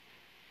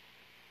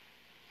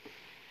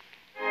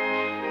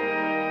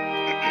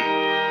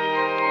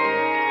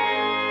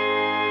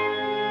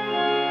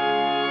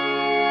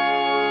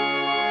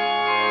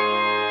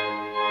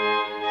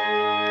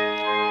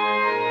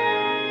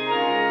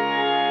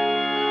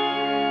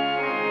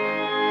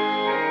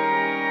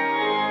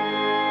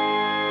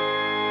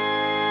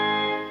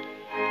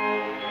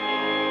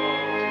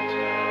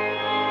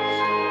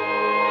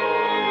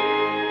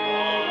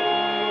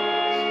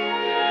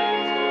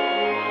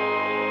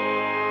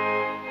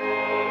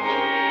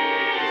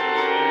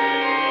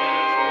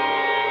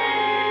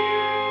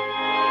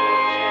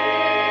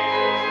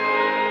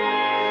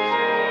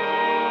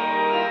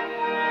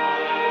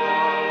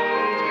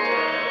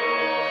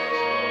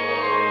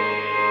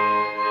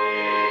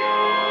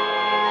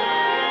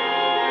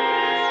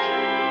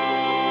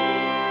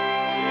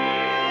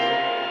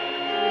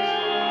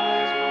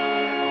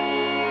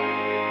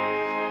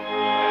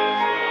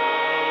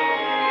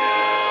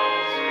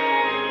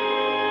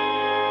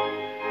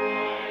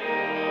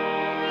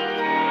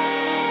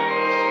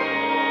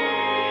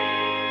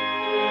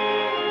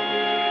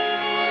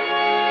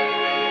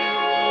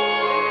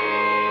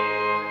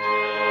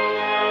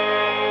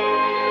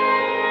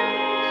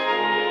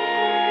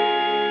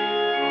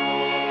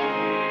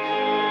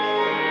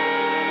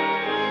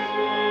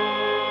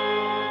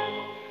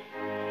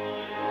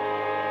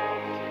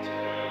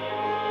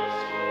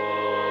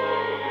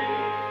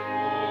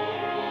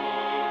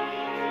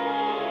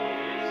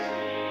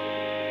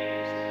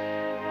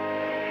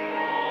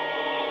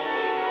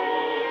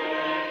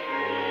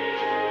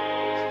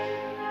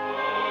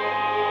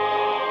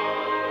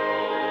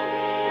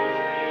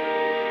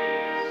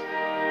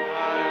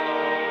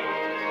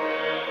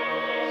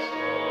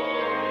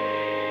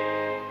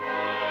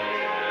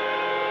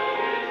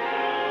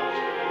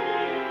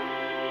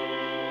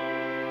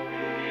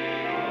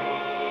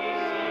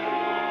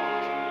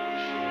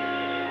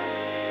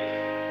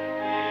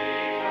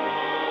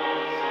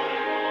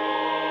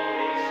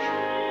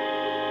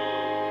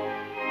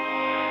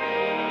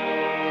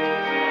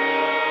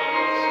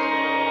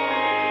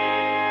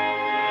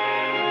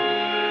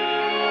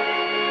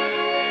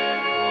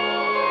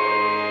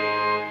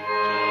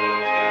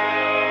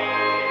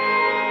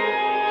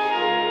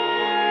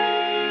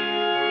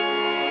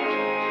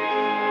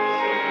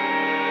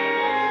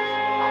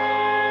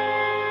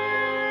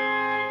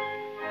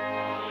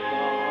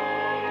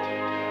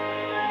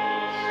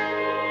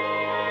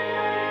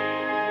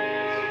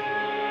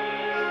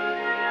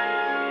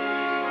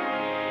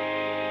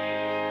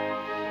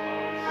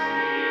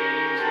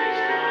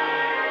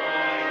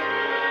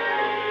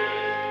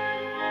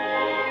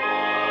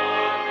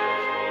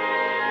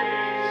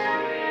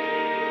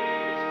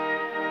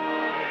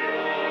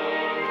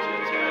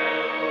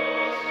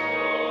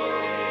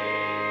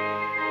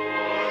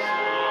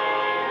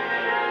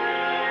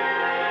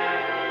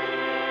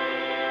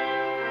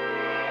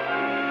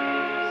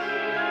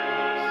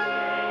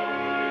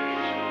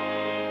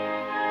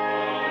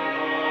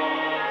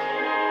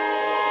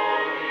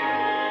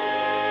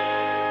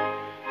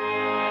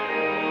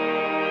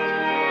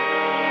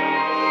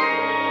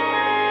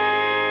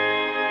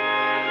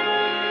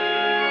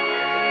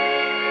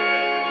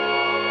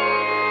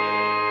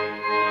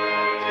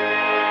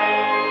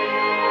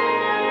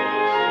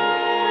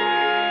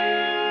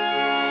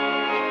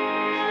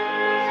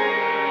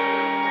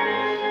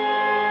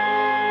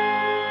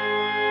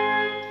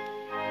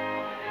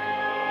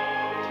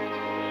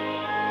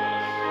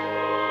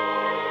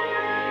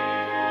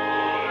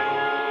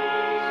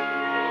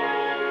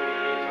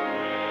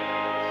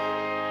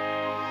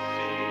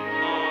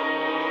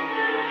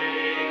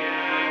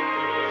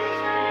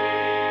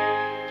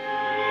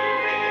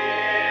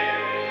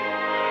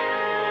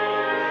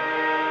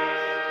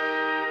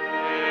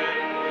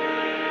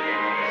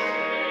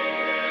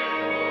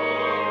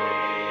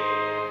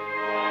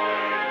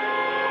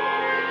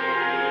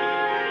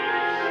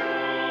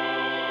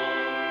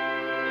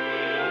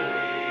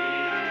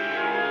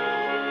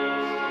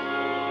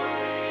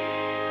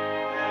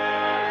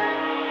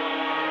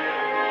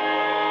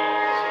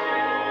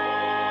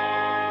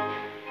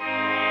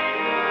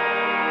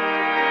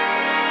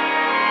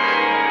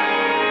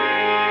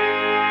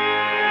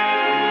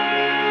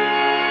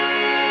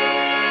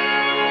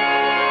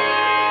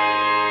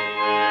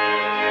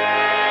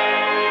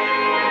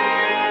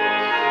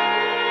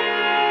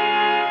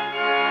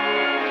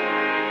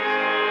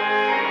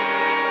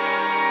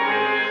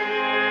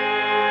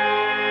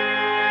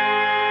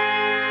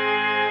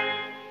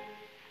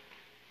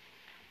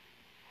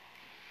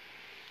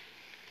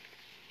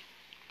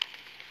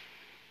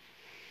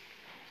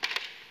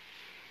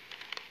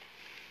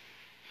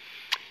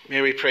 May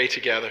we pray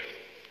together.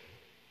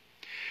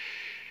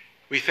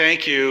 We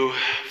thank you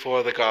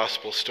for the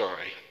gospel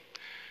story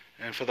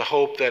and for the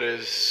hope that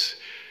is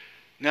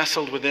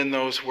nestled within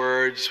those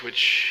words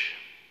which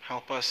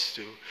help us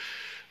to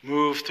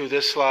move through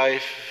this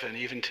life and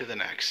even to the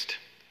next.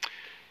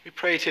 We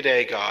pray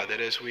today, God,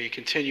 that as we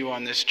continue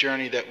on this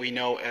journey that we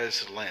know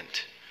as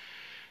Lent,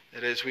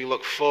 that as we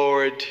look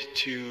forward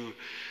to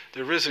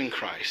the risen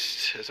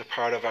Christ as a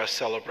part of our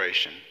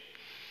celebration,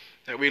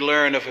 that we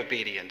learn of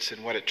obedience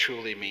and what it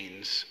truly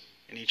means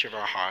in each of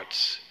our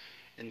hearts.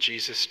 In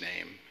Jesus'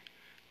 name,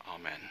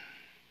 amen.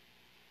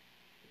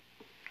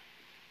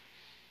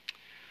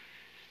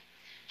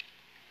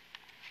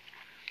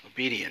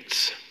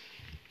 Obedience.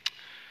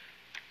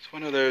 It's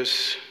one of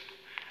those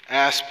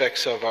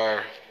aspects of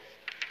our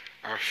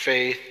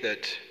faith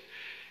that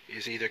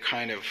is either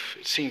it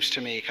seems to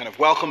me, kind of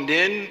welcomed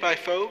in by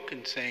folk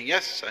and saying,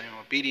 yes, I am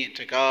obedient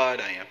to God,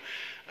 I am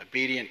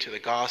obedient to the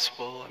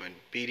gospel, I'm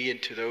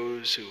obedient to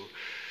those who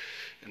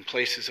in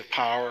places of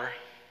power.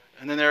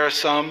 And then there are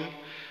some,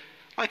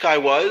 like I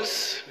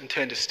was, and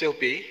tend to still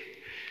be,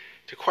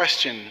 to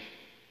question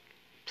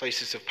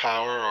places of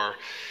power or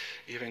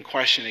even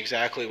question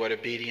exactly what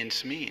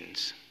obedience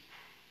means.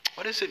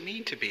 What does it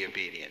mean to be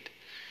obedient?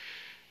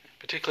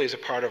 Particularly as a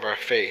part of our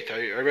faith.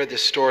 I read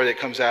this story that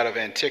comes out of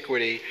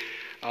antiquity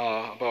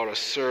about a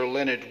Sir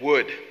Leonard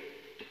Wood.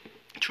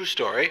 True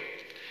story.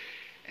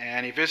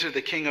 And he visited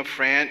the King of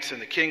France,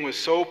 and the king was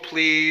so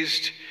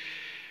pleased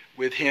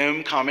with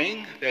him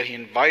coming that he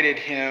invited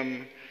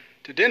him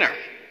to dinner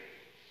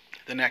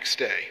the next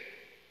day.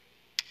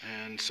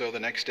 And so the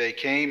next day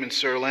came, and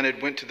Sir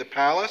Leonard went to the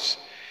palace,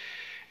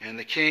 and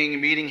the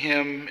king, meeting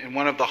him in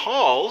one of the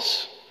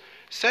halls,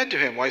 said to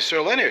him, "Why,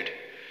 Sir Leonard,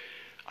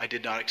 I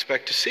did not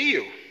expect to see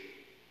you.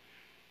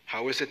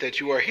 How is it that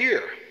you are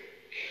here?"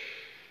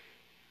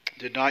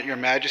 "Did not your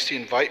majesty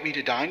invite me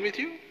to dine with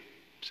you?"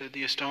 said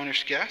the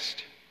astonished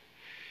guest.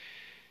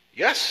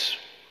 "Yes,"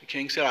 the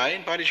king said, "I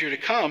invited you to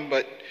come,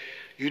 but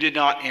you did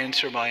not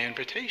answer my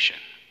invitation."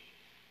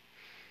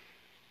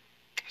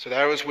 So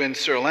that was when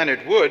Sir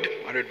Leonard Wood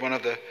uttered one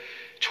of the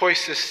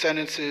choicest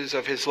sentences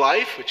of his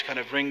life, which kind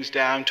of rings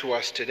down to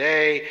us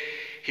today.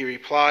 He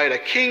replied, "A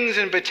king's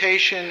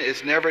invitation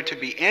is never to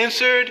be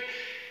answered,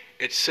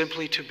 it's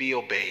simply to be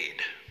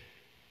obeyed."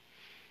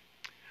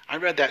 I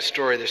read that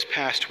story this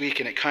past week,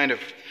 and it kind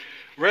of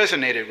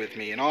resonated with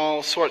me in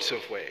all sorts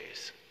of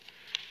ways.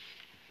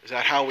 Is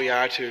that how we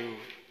are to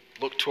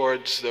look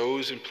towards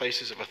those in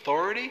places of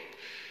authority?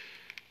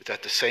 Is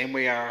that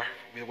the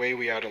way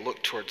we are to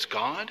look towards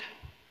God?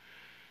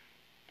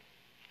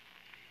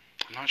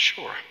 I'm not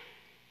sure.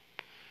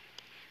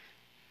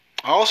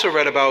 I also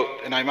read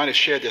about, and I might have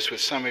shared this with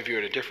some of you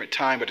at a different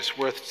time, but it's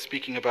worth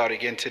speaking about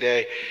again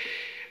today.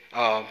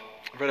 I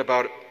read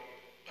about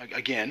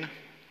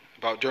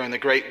during the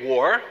Great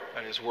War,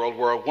 that is World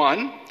War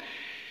I,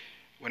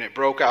 when it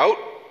broke out,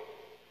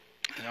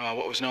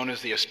 what was known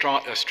as the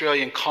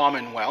Australian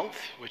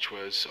Commonwealth, which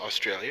was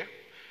Australia,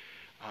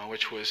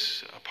 which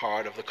was a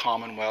part of the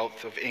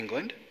Commonwealth of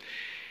England.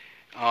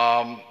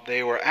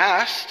 They were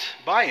asked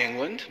by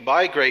England,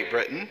 by Great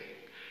Britain,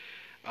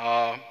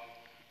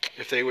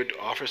 if they would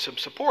offer some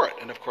support.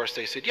 And of course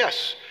they said,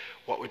 yes,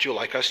 what would you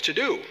like us to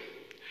do?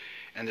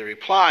 And the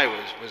reply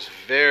was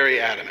very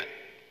adamant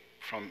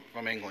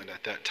from England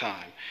at that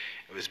time.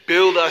 It was,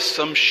 build us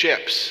some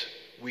ships.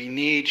 We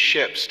need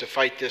ships to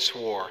fight this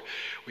war.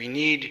 We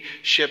need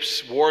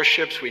ships,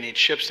 warships. We need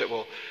ships that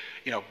will,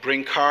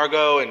 bring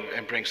cargo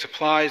and bring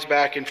supplies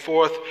back and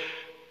forth.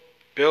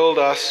 Build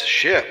us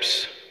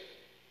ships.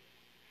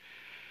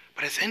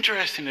 But it's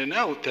interesting to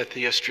note that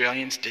the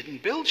Australians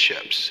didn't build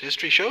ships.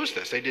 History shows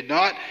this. They did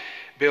not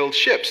build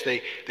ships.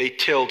 They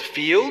tilled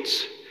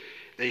fields.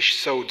 They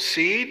sowed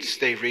seeds.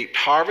 They reaped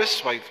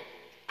harvests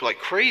like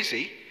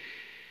crazy.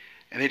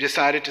 And they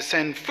decided to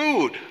send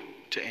food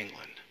to England.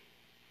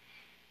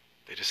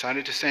 They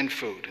decided to send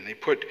food. And they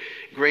put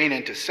grain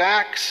into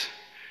sacks.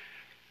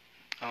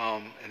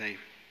 And they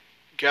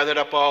gathered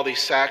up all these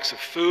sacks of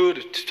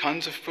food,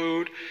 tons of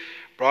food,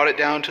 brought it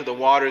down to the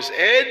water's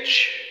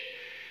edge,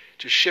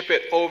 to ship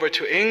it over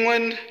to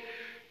England,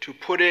 to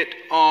put it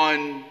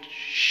on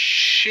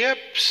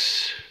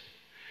ships.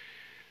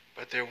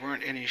 But there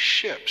weren't any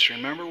ships.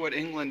 Remember what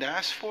England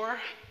asked for?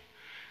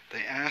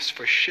 They asked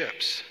for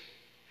ships.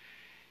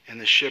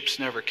 And the ships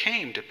never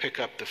came to pick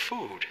up the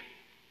food.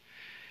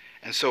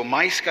 And so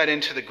mice got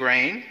into the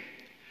grain,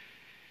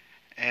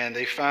 and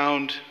they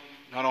found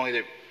not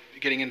only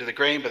getting into the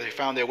grain, but they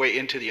found their way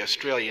into the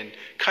Australian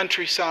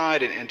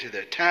countryside and into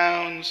the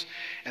towns,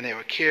 and they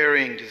were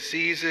carrying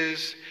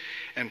diseases.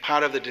 And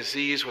part of the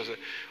disease was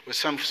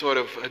some sort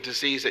of a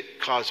disease that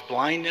caused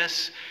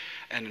blindness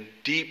and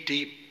deep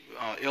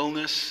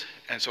illness.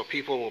 And so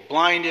people were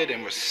blinded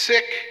and were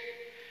sick.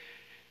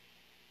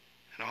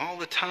 And all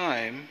the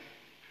time,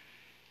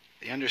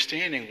 the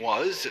understanding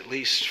was, at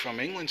least from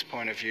England's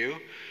point of view,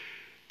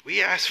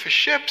 we asked for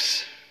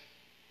ships.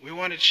 We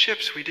wanted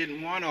ships. We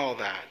didn't want all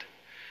that.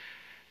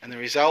 And the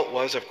result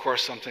was, of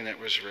course, something that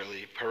was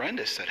really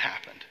horrendous that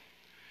happened.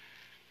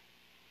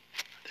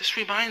 This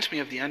reminds me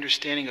of the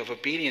understanding of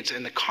obedience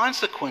and the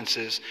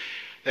consequences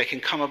that can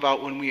come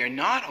about when we are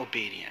not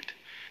obedient.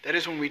 That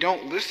is, when we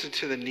don't listen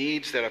to the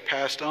needs that are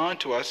passed on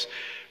to us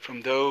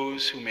from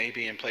those who may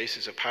be in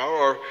places of power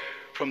or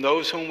from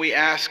those whom we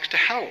ask to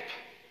help.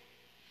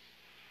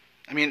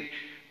 I mean,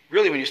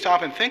 really, when you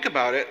stop and think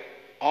about it,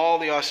 all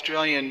the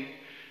Australian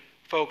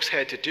folks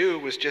had to do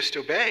was just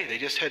obey. They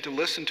just had to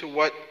listen to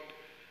what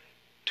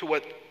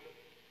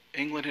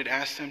England had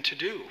asked them to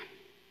do.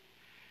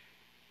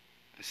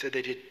 Instead,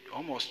 they did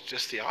almost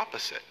just the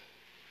opposite.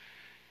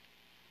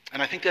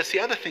 And I think that's the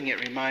other thing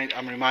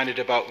I'm reminded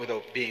about with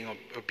being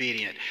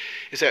obedient,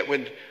 is that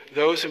when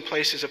those in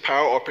places of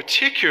power, or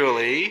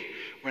particularly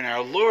when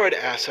our Lord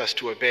asks us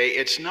to obey,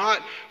 it's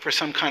not for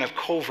some kind of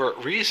covert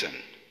reason.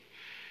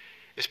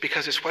 It's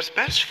because it's what's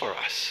best for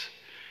us.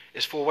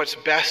 It's for what's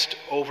best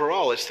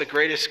overall. It's the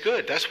greatest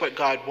good. That's what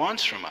God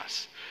wants from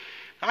us.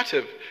 Not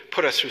to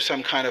put us through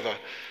some kind of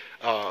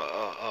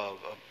a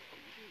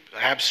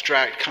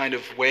abstract kind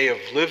of way of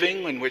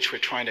living in which we're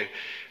trying to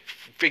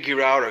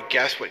figure out or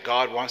guess what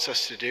God wants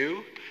us to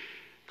do.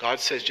 God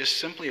says, just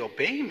simply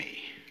obey me.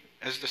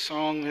 As the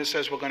song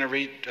says we're going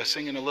to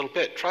sing in a little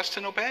bit, trust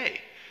and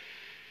obey.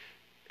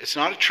 It's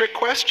not a trick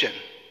question.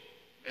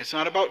 It's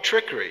not about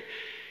trickery.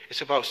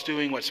 It's about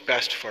doing what's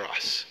best for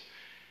us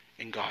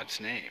in God's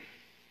name.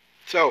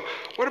 So,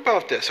 what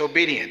about this,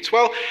 obedience?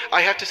 Well,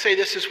 I have to say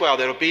this as well,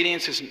 that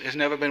obedience has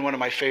never been one of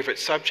my favorite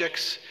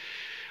subjects.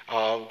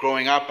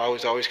 Growing up, I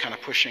was always kind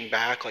of pushing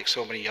back like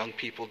so many young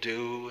people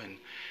do, and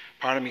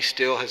part of me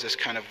still has this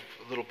kind of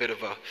a little bit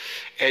of a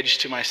edge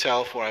to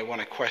myself where I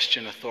want to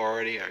question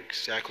authority or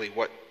exactly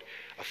what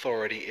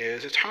authority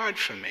is. It's hard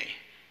for me.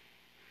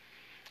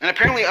 And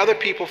apparently other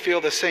people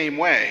feel the same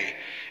way.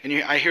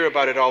 And I hear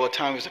about it all the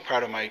time as a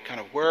part of my kind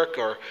of work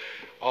or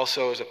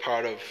also as a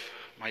part of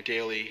my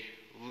daily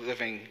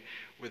living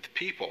with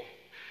people.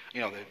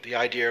 You know, the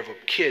idea of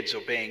kids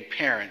obeying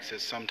parents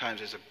is sometimes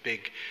there's a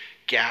big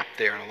gap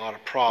there and a lot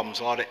of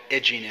problems, a lot of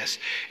edginess.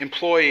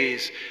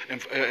 Employees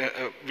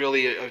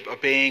really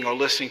obeying or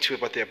listening to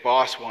what their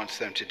boss wants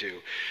them to do.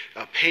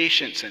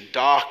 Patients and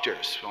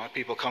doctors. A lot of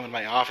people come in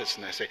my office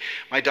and they say,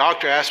 my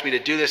doctor asked me to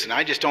do this and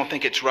I just don't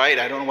think it's right.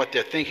 I don't know what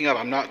they're thinking of.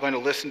 I'm not going to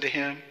listen to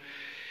him.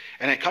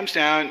 And it comes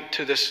down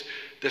to this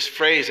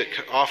phrase that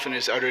often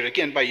is uttered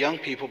again by young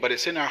people, but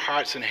it's in our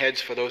hearts and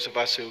heads for those of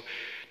us who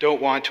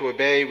don't want to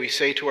obey. We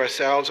say to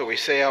ourselves or we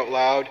say out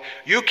loud,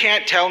 you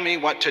can't tell me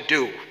what to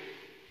do.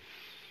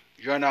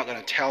 You're not going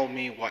to tell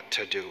me what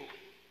to do.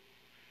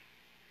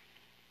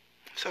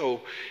 So,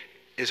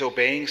 is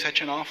obeying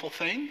such an awful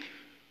thing?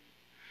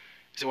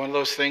 Is it one of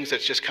those things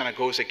that just kind of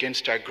goes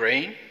against our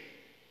grain?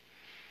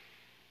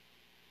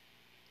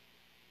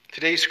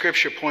 Today's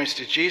scripture points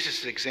to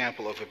Jesus'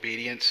 example of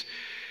obedience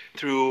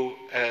through,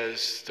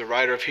 as the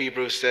writer of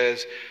Hebrews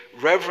says,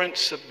 reverent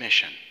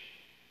submission.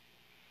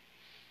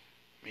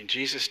 I mean,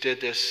 Jesus did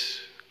this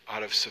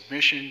out of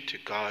submission to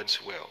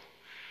God's will,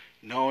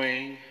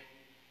 knowing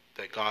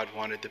that God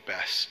wanted the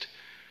best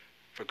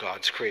for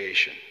God's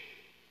creation.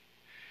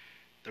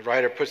 The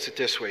writer puts it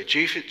this way: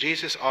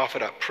 Jesus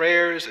offered up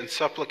prayers and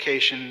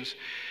supplications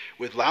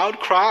with loud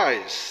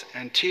cries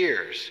and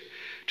tears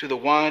to the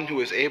one who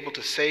was able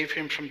to save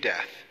him from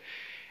death,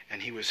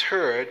 and he was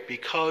heard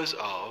because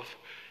of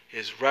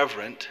his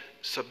reverent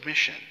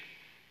submission.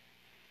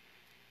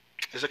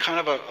 There's a kind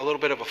of a little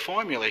bit of a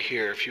formula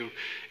here if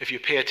you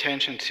pay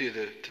attention to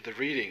the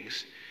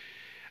readings.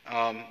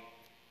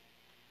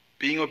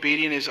 Being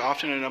obedient is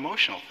often an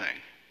emotional thing.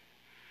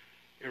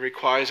 It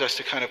requires us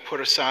to kind of put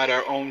aside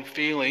our own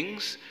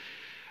feelings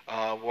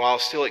while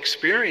still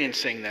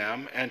experiencing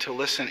them and to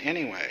listen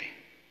anyway.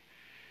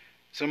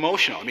 It's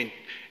emotional. I mean,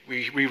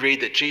 we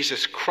read that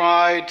Jesus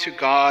cried to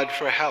God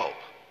for help.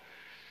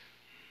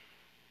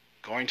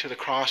 Going to the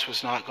cross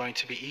was not going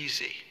to be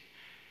easy.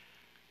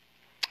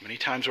 Many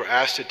times we're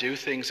asked to do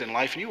things in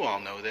life, and you all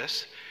know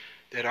this,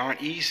 that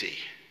aren't easy,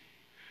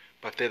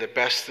 but they're the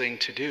best thing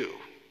to do.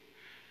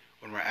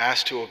 When we're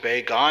asked to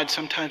obey God,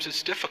 sometimes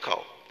it's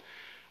difficult.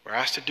 We're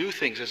asked to do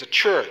things as a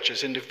church,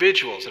 as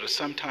individuals, that are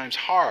sometimes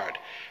hard.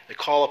 They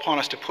call upon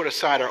us to put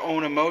aside our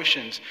own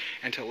emotions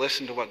and to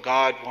listen to what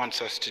God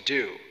wants us to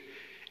do.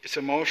 It's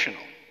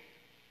emotional.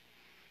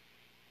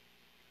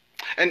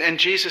 And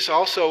Jesus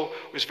also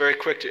was very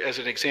quick, as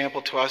an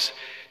example to us,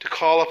 to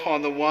call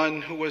upon the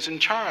one who was in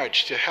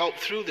charge to help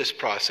through this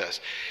process.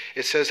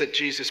 It says that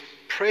Jesus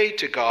prayed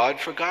to God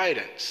for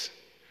guidance.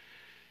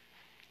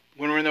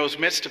 When we're in those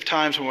midst of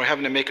times when we're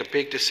having to make a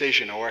big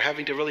decision or we're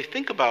having to really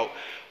think about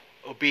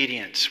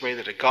obedience,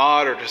 whether to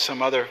God or to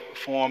some other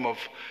form of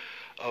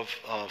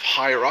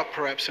higher up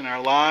perhaps in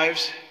our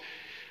lives,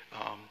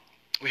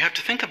 we have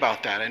to think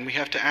about that and we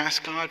have to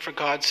ask God for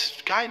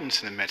God's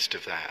guidance in the midst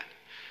of that.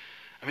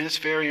 I mean, it's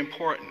very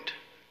important.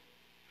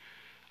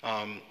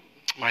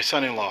 My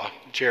son-in-law,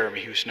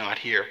 Jeremy, who's not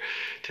here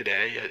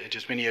today,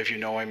 just many of you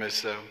know him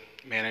as the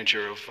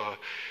manager of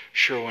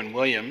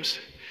Sherwin-Williams.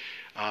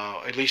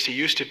 At least he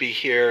used to be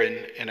here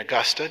in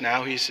Augusta.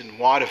 Now he's in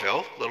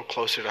Waterville, a little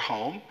closer to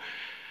home.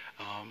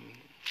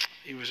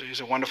 he was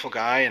a wonderful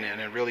guy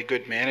and a really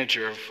good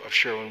manager of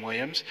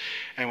Sherwin-Williams.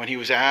 And when he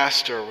was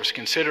asked or was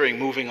considering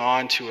moving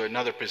on to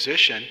another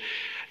position,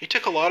 he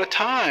took a lot of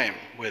time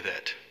with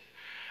it.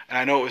 And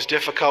I know it was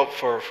difficult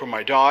for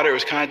my daughter. It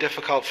was kind of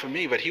difficult for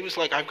me. But he was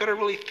like, I've got to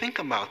really think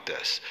about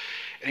this.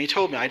 And he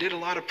told me, I did a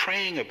lot of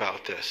praying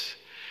about this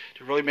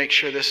to really make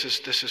sure this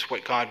is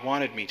what God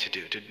wanted me to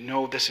do, to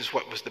know this is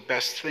what was the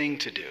best thing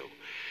to do.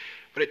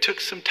 But it took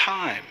some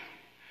time.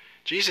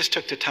 Jesus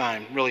took the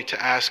time really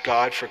to ask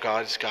God for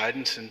God's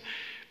guidance and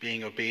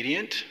being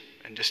obedient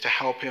and just to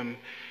help him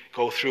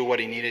go through what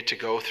he needed to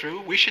go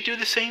through. We should do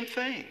the same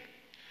thing.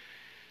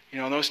 You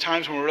know, in those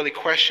times when we're really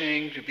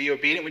questioning to be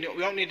obedient, we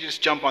don't need to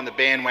just jump on the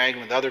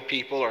bandwagon with other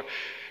people or,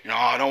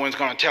 oh, no one's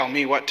going to tell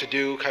me what to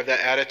do, have that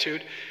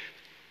attitude.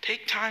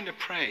 Take time to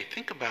pray.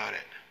 Think about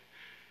it.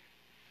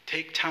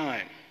 Take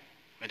time.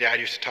 My dad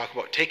used to talk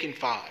about taking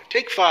 5.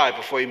 Take 5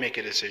 before you make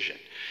a decision.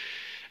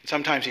 And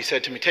sometimes he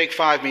said to me, take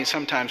 5 means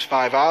sometimes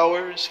 5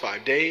 hours,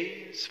 5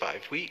 days,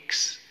 5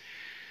 weeks.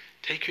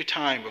 Take your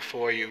time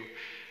before you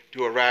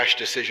do a rash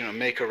decision or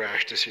make a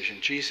rash decision.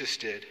 Jesus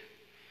did.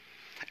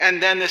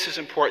 And then this is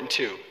important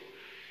too.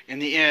 In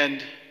the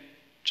end,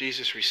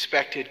 Jesus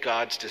respected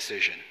God's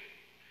decision.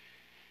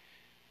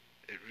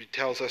 It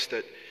tells us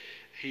that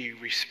he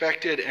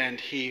respected and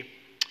he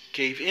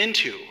gave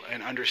into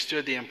and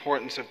understood the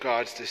importance of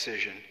God's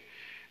decision,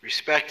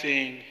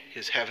 respecting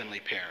his heavenly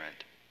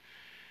parent.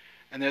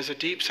 And there's a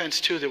deep sense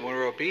too that when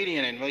we're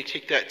obedient and really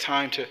take that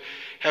time to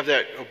have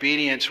that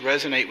obedience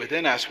resonate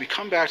within us, we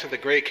come back to the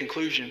great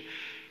conclusion,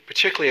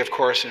 particularly of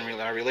course in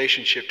our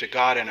relationship to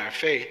God and our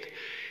faith,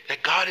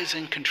 that God is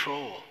in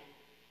control.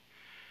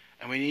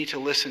 And we need to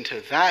listen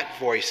to that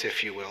voice,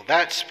 if you will,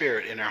 that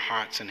spirit in our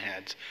hearts and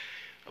heads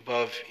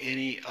above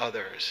any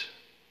others.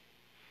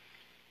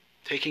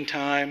 Taking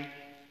time,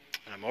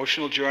 an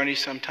emotional journey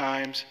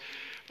sometimes,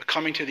 but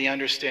coming to the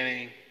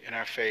understanding in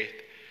our faith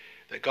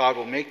that God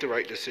will make the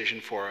right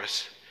decision for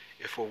us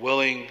if we're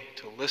willing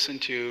to listen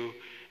to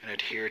and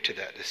adhere to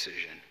that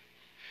decision.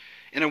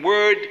 In a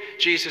word,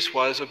 Jesus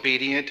was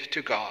obedient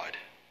to God.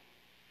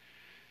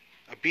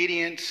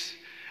 Obedience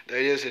that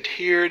is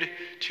adhered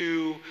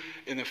to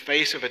in the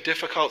face of a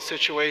difficult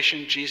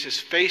situation. Jesus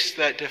faced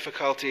that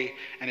difficulty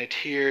and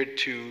adhered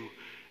to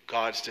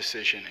God's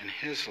decision in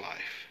his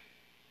life.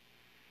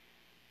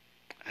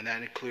 And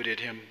that included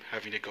him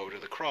having to go to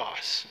the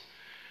cross.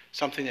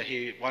 Something that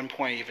he at one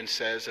point even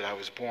says that I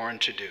was born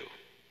to do.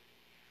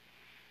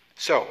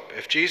 So,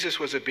 if Jesus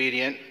was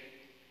obedient,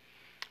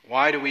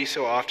 why do we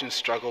so often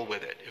struggle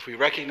with it? If we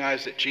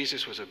recognize that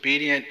Jesus was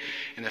obedient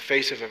in the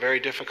face of a very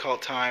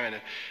difficult time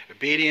and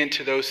obedient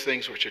to those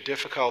things which are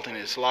difficult in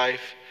his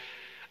life,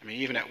 I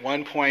mean, even at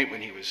one point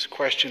when he was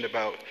questioned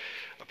about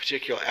a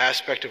particular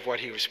aspect of what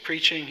he was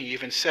preaching, he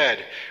even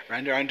said,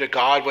 render unto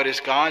God what is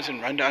God's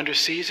and render unto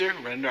Caesar,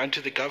 render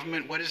unto the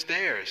government what is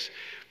theirs.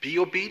 Be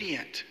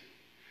obedient.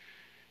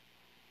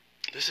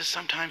 This is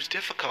sometimes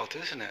difficult,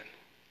 isn't it?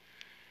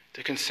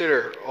 To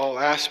consider all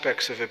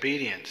aspects of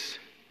obedience.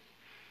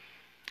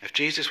 If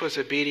Jesus was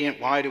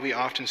obedient, why do we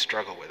often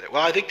struggle with it?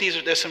 Well, I think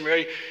there's some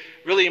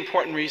really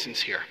important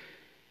reasons here.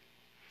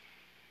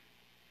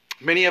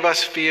 Many of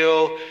us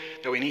feel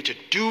that we need to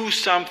do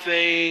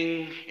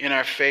something in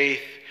our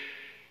faith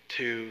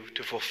to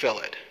fulfill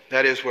it.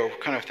 That is, we're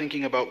kind of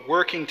thinking about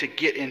working to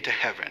get into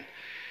heaven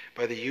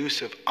by the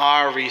use of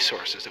our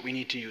resources, that we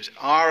need to use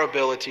our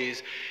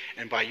abilities,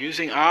 and by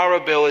using our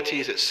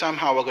abilities that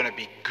somehow we're going to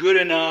be good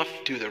enough,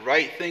 do the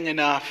right thing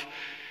enough,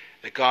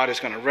 that God is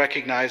going to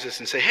recognize us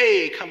and say,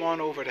 hey, come on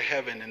over to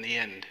heaven in the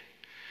end.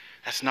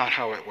 That's not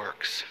how it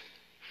works.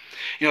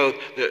 You know,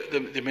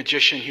 the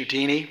magician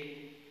Houdini,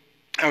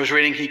 I was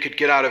reading he could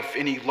get out of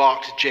any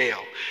locked jail,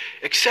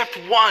 except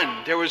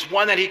one. There was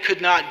one that he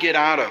could not get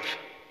out of.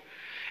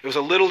 It was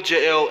a little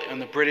jail in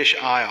the British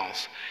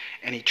Isles.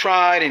 And he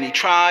tried and he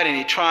tried and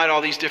he tried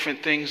all these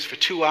different things for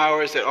 2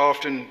 hours that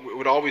often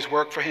would always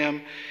work for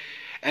him.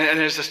 And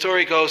as the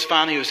story goes,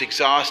 finally he was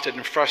exhausted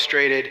and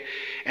frustrated,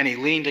 and he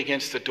leaned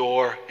against the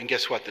door, and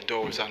guess what? The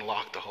door was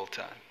unlocked the whole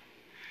time.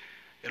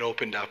 It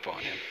opened up on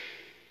him.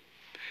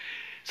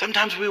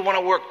 Sometimes we want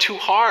to work too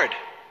hard,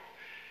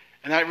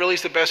 and that really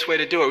is the best way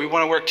to do it. We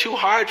want to work too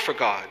hard for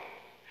God,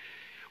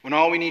 when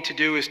all we need to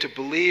do is to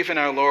believe in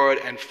our Lord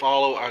and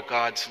follow our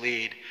God's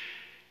lead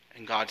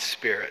and God's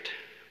Spirit.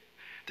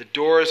 The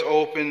door is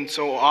open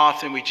so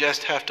often we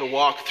just have to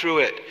walk through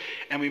it,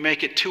 and we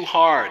make it too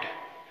hard.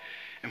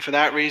 And for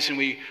that reason,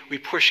 we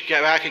push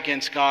back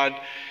against God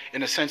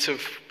in a sense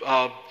of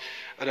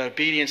an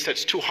obedience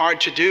that's too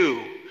hard to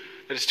do,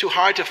 that it's too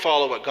hard to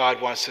follow what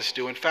God wants us to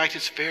do. In fact,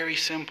 it's very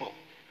simple.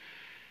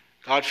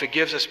 God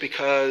forgives us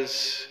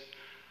because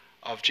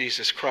of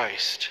Jesus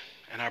Christ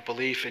and our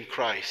belief in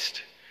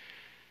Christ.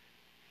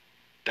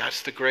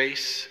 That's the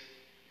grace.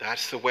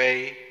 That's the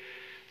way.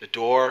 The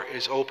door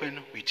is open.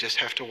 We just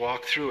have to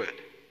walk through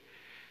it.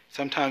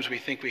 Sometimes we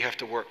think we have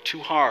to work too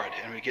hard,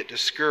 and we get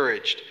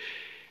discouraged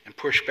and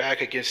push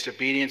back against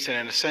obedience, and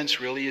in a sense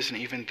really isn't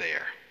even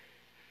there.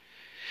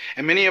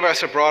 And many of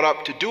us are brought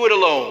up to do it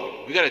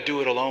alone. We got to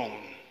do it alone.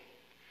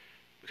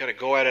 We got to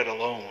go at it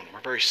alone.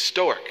 We're very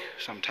stoic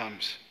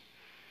sometimes.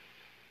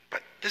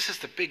 But this is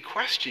the big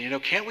question.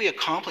 Can't we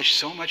accomplish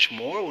so much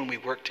more when we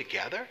work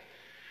together?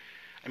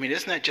 I mean,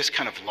 isn't that just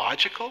kind of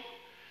logical?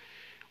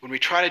 When we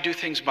try to do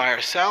things by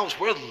ourselves,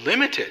 we're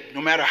limited.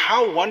 No matter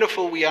how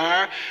wonderful we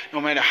are,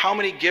 no matter how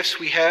many gifts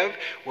we have,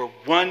 we're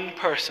one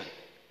person.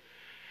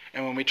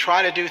 And when we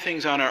try to do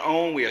things on our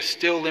own, we are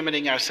still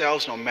limiting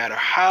ourselves. No matter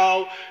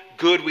how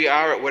good we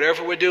are at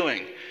whatever we're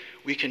doing,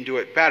 we can do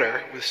it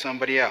better with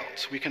somebody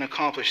else. We can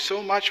accomplish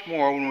so much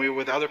more when we're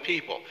with other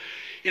people.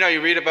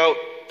 You read about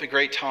the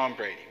great Tom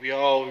Brady. We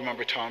all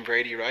remember Tom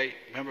Brady, right?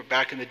 Remember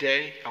back in the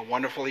day how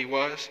wonderful he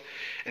was?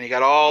 And he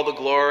got all the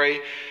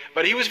glory.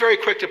 But he was very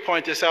quick to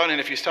point this out, and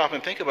if you stop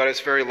and think about it, it's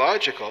very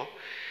logical.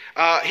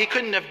 He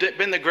couldn't have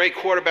been the great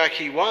quarterback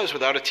he was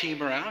without a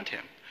team around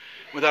him,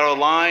 without a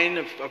line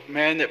of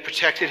men that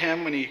protected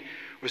him when he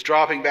was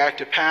dropping back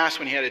to pass,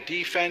 when he had a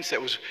defense that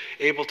was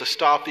able to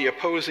stop the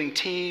opposing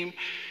team.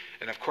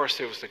 And of course,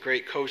 there was the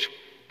great coach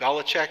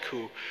Belichick,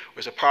 who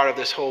was a part of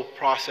this whole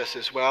process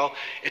as well.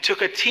 It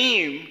took a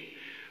team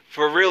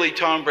for really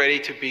Tom Brady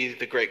to be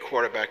the great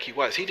quarterback he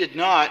was. He did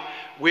not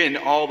win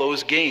all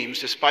those games,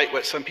 despite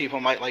what some people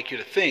might like you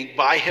to think,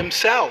 by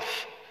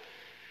himself.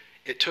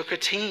 It took a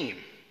team.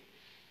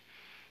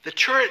 The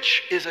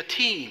church is a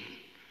team.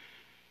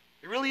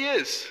 It really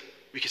is.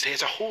 We could say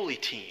it's a holy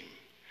team,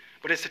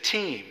 but it's a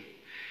team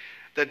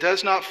that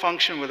does not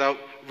function without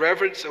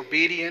reverence,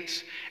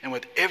 obedience, and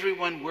with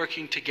everyone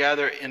working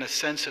together in a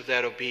sense of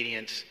that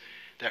obedience,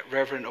 that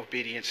reverent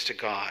obedience to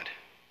God.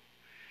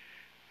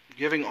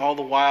 Giving all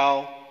the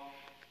while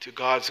to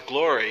God's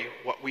glory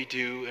what we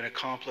do and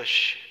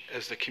accomplish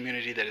as the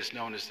community that is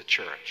known as the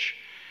church.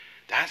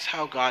 That's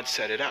how God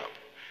set it up.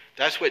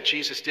 That's what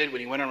Jesus did when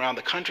he went around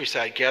the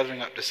countryside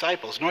gathering up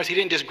disciples. Notice he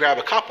didn't just grab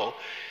a couple.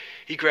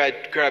 He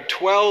grabbed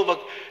 12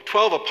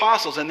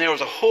 apostles, and there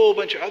was a whole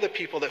bunch of other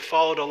people that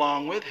followed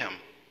along with him.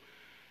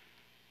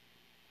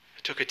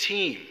 It took a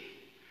team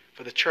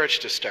for the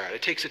church to start.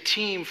 It takes a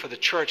team for the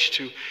church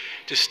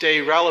to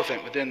stay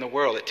relevant within the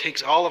world. It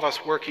takes all of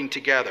us working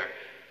together.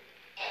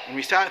 When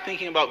we start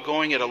thinking about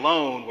going it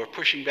alone, we're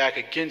pushing back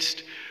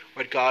against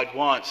what God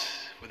wants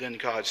within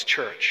God's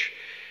church.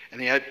 And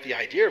the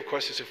idea, of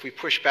course, is if we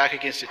push back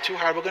against it too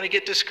hard, we're going to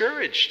get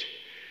discouraged.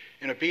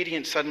 And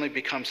obedience suddenly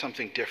becomes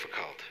something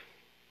difficult.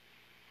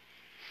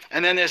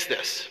 And then there's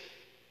this,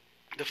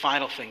 the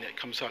final thing that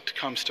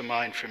comes to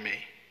mind for me.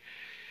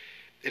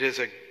 It is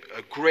a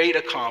great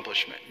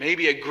accomplishment,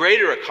 maybe a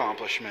greater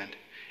accomplishment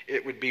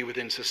it would be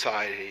within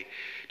society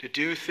to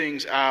do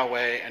things our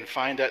way and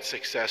find that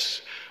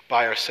success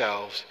by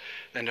ourselves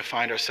than to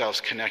find ourselves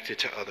connected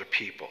to other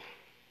people.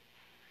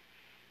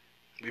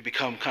 We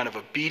become kind of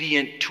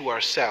obedient to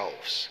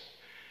ourselves,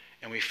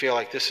 and we feel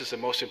like this is the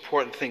most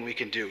important thing we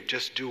can do,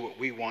 just do what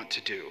we want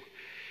to do,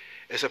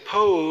 as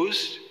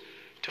opposed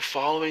to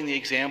following the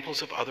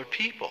examples of other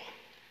people.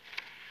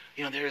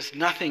 There is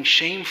nothing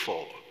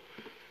shameful,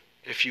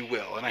 if you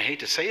will, and I hate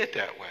to say it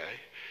that way,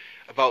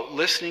 about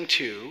listening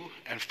to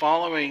and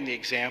following the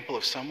example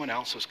of someone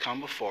else who's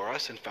come before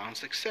us and found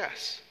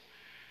success.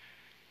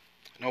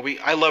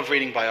 I love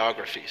reading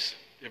biographies.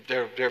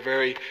 They're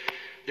very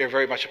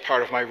much a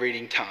part of my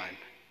reading time.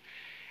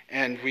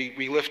 And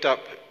we lift up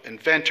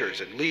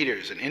inventors and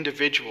leaders and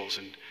individuals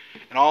and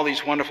all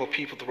these wonderful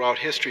people throughout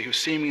history who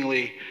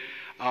seemingly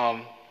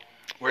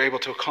were able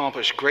to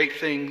accomplish great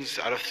things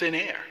out of thin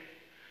air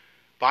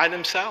by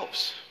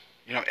themselves.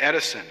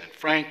 Edison and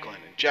Franklin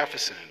and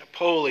Jefferson and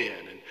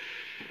Napoleon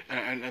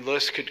and the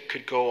list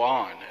could go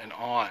on and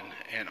on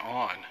and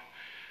on.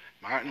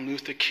 Martin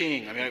Luther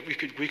King.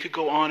 We could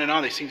go on and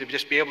on. They seem to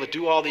just be able to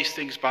do all these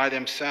things by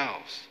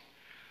themselves.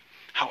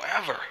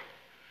 However,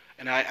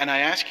 and I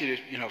ask you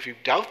to, if you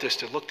doubt this,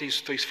 to look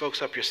these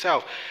folks up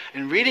yourself.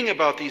 In reading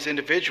about these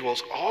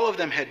individuals, all of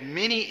them had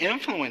many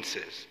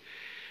influences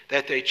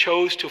that they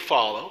chose to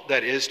follow,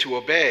 that is, to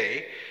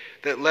obey,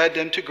 that led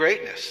them to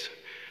greatness.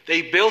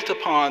 They built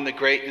upon the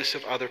greatness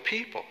of other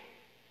people.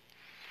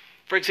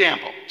 For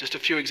example, just a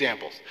few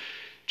examples.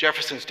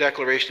 Jefferson's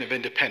Declaration of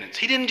Independence.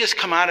 He didn't just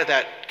come up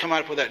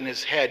with that in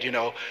his head,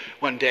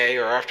 one day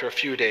or after a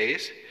few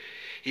days.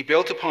 He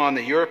built upon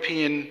the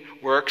European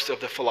works of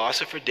the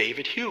philosopher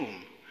David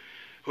Hume,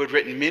 who had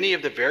written many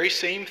of the very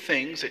same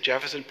things that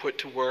Jefferson put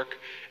to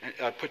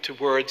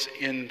words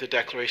in the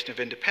Declaration of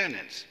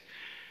Independence.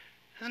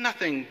 There's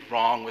nothing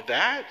wrong with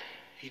that.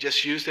 He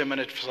just used them in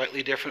a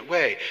slightly different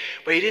way.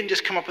 But he didn't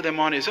just come up with them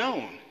on his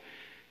own.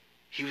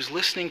 He was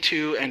listening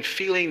to and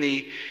feeling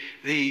the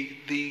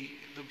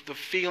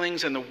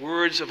feelings and the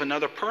words of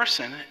another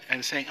person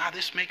and saying,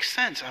 this makes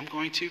sense. I'm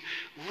going to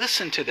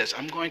listen to this.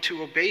 I'm going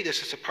to obey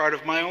this as a part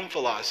of my own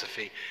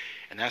philosophy.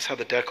 And that's how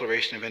the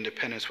Declaration of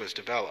Independence was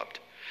developed.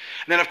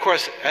 And then, of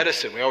course,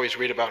 Edison. We always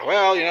read about,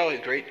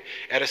 great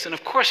Edison.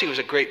 Of course, he was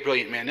a great,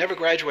 brilliant man. Never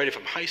graduated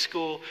from high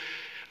school.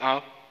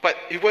 But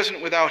he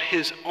wasn't without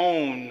his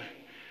own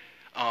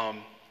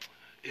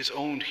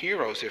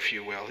heroes, if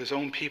you will, his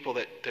own people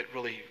that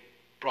really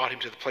brought him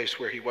to the place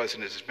where he was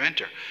and as his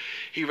mentor.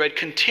 He read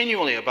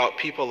continually about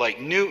people like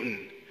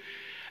Newton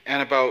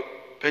and about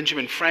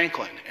Benjamin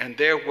Franklin and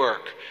their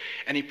work,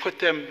 and he put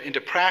them into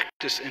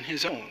practice in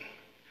his own.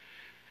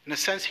 In a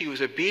sense, he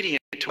was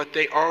obedient to what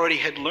they already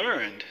had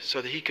learned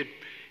so that he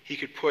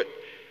could put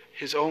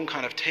his own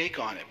kind of take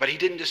on it. But he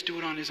didn't just do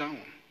it on his own.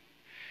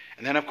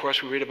 And then, of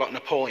course, we read about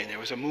Napoleon. There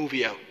was a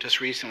movie out just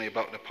recently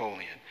about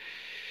Napoleon.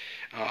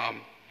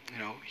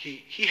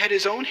 He had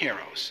his own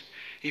heroes.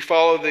 He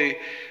followed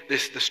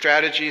the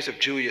strategies of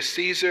Julius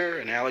Caesar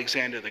and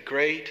Alexander the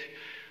Great.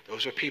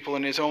 Those are people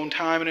in his own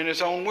time and in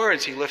his own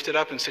words. He lifted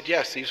up and said,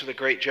 yes, these are the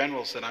great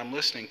generals that I'm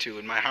listening to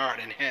in my heart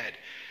and head.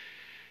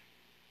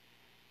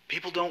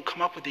 People don't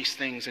come up with these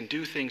things and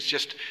do things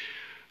just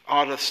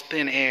out of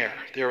thin air.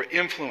 There are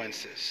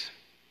influences.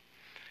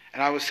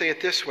 And I would say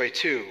it this way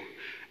too.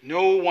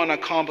 No one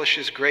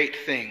accomplishes great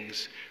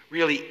things,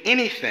 really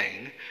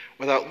anything,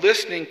 without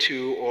listening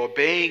to or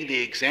obeying the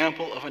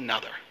example of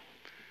another.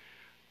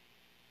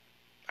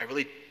 I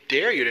really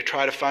dare you to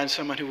try to find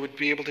someone who would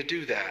be able to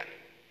do that.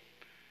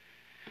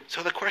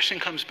 So the question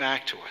comes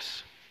back to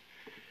us.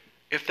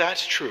 If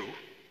that's true,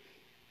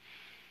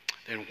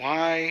 then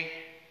why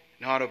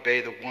not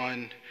obey the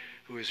one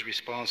who is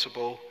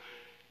responsible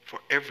for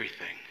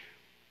everything,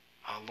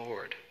 our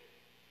Lord?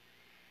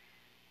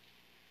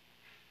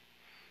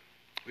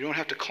 We don't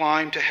have to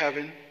climb to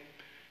heaven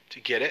to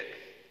get it.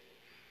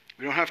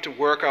 We don't have to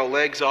work our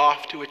legs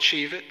off to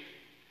achieve it.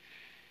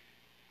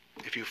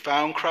 If you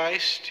found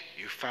Christ,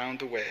 you found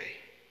the way.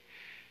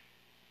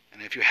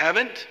 And if you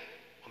haven't,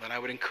 well, then I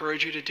would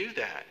encourage you to do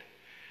that.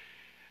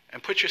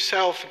 And put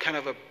yourself in kind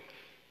of a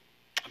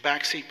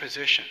backseat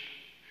position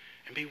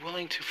and be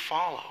willing to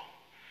follow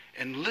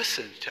and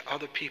listen to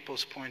other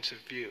people's points of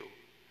view.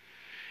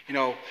 You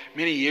know,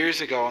 many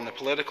years ago on the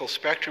political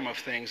spectrum of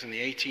things in the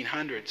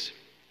 1800s,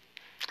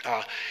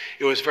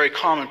 it was very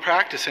common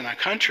practice in our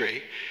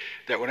country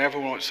that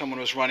whenever someone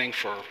was running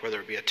for,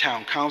 whether it be a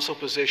town council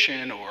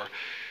position or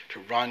to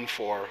run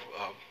for,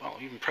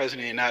 even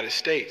President of the United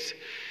States,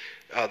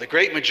 the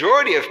great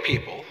majority of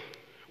people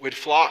would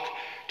flock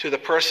to the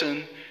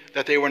person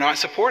that they were not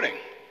supporting.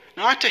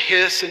 Not to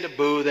hiss and to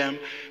boo them,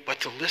 but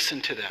to listen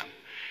to them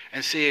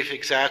and see if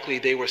exactly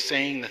they were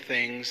saying the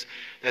things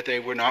that they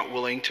were not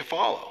willing to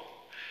follow.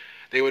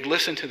 They would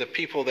listen to the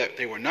people that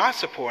they were not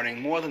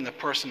supporting more than the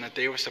person that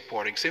they were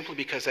supporting, simply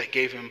because that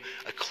gave them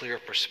a clear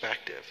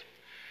perspective.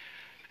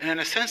 And in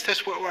a sense,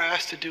 that's what we're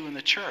asked to do in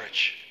the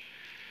church.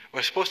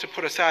 We're supposed to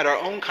put aside our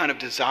own kind of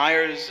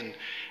desires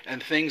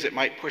and things that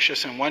might push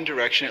us in one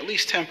direction, at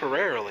least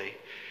temporarily,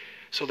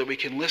 so that we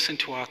can listen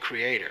to our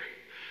Creator,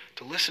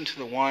 to listen to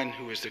the one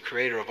who is the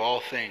creator of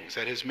all things,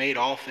 that has made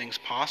all things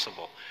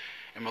possible,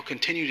 and will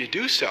continue to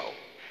do so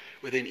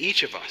within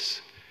each of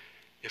us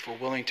if we're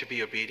willing to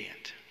be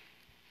obedient.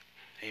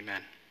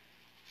 Amen.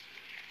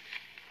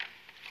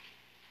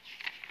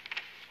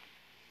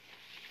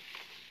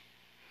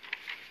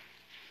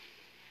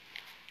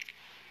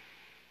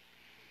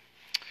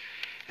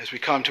 As we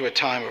come to a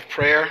time of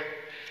prayer,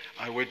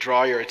 I would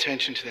draw your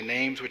attention to the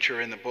names which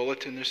are in the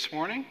bulletin this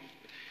morning.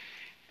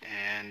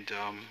 And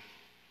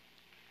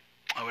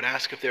I would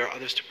ask if there are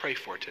others to pray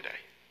for today.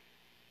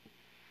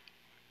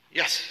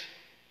 Yes,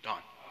 Don.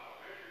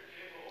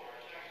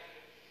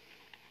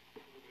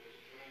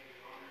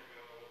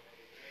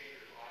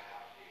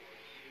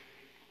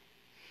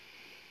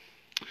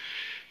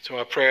 So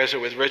our prayers are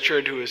with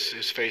Richard, who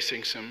is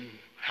facing some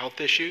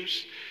health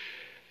issues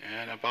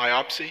and a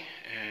biopsy.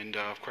 And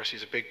of course,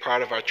 he's a big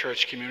part of our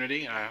church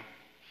community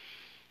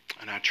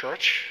and our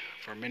church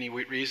for many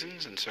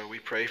reasons. And so we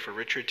pray for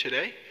Richard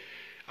today.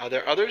 Are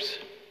there others?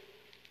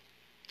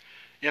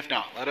 If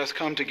not, let us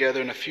come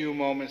together in a few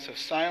moments of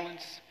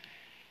silence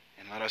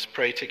and let us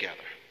pray together.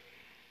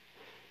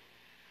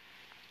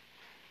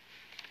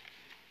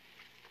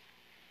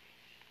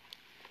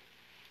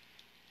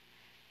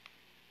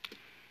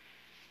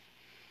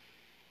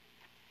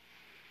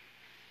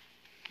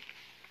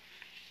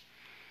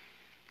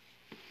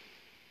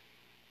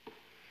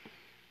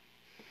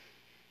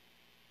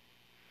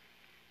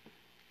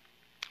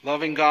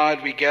 Loving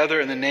God, we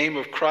gather in the name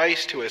of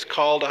Christ, who has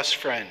called us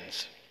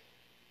friends.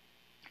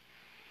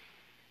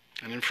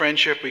 And in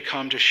friendship, we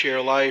come to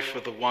share life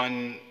with the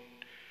one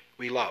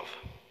we love.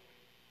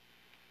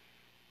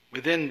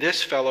 Within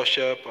this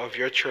fellowship of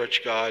your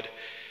church, God,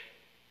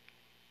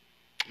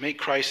 make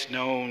Christ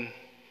known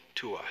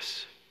to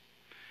us.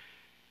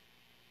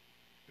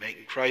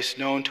 Make Christ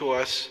known to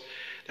us,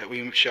 that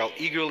we shall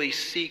eagerly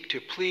seek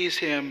to please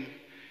him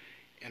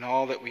in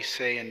all that we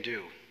say and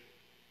do.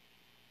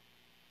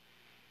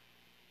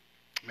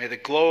 May the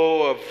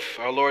glow of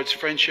our Lord's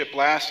friendship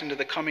last into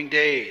the coming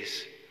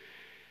days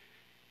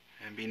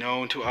and be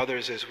known to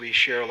others as we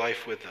share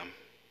life with them.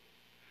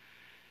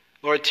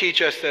 Lord, teach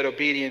us that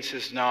obedience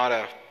is not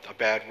a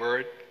bad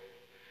word,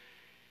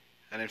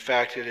 and in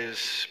fact it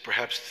is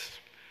perhaps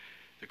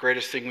the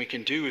greatest thing we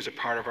can do as a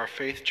part of our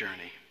faith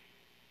journey.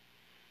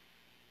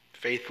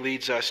 Faith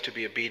leads us to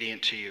be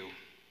obedient to you.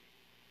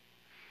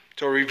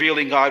 So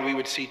revealing, God, we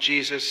would see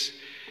Jesus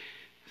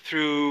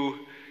through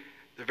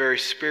the very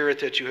Spirit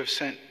that you have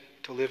sent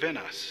to live in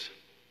us.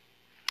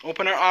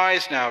 Open our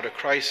eyes now to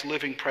Christ's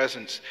living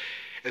presence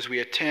as we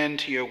attend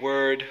to your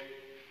word,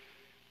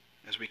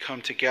 as we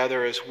come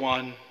together as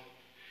one,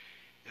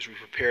 as we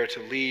prepare to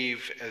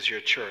leave as your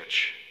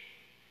church.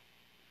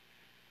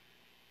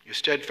 Your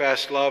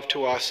steadfast love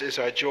to us is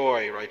our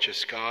joy,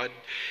 righteous God.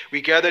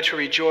 We gather to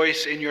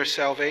rejoice in your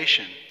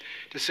salvation,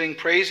 to sing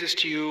praises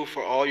to you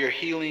for all your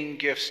healing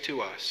gifts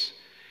to us.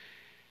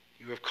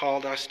 You have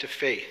called us to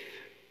faith.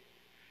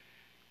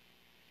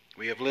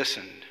 We have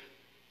listened.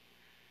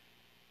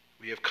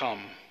 We have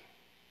come.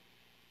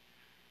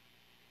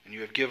 And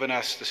you have given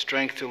us the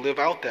strength to live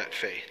out that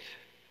faith.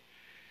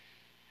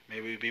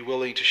 May we be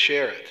willing to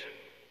share it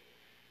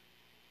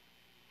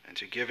and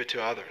to give it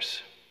to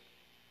others.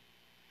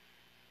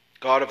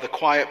 God of the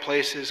quiet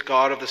places,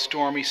 God of the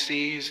stormy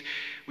seas,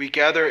 we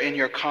gather in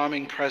your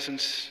calming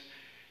presence,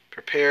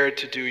 prepared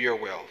to do your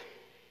will.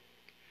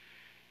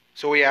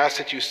 So we ask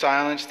that you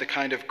silence the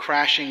kind of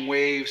crashing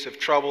waves of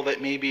trouble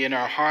that may be in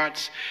our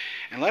hearts,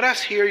 and let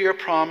us hear your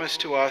promise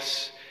to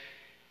us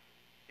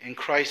in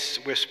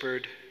Christ's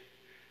whispered,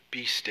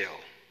 "Be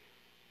still.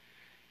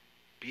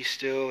 Be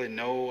still and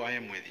know I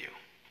am with you."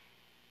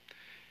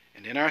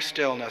 And in our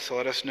stillness,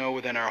 let us know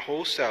within our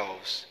whole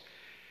selves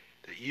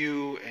that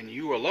you and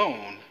you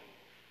alone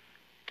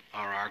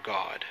are our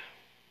God.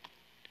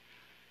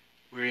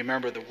 We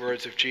remember the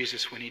words of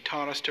Jesus when he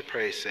taught us to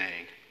pray,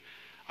 saying,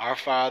 "Our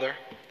Father,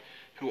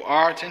 who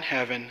art in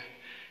heaven,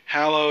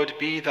 hallowed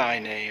be thy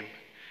name.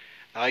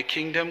 Thy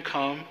kingdom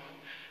come,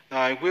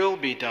 thy will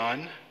be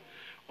done,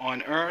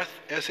 on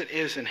earth as it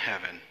is in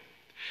heaven.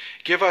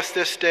 Give us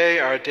this day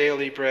our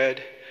daily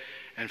bread,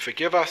 and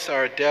forgive us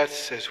our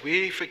debts as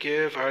we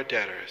forgive our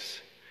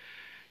debtors.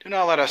 Do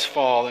not let us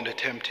fall into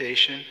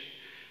temptation,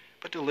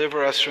 but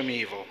deliver us from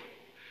evil.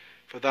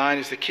 For thine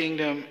is the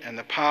kingdom and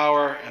the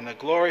power and the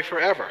glory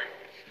forever.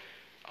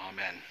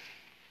 Amen."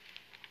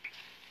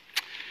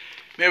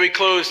 May we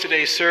close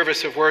today's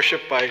service of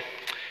worship by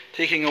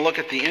taking a look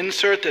at the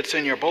insert that's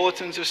in your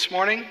bulletins this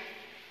morning.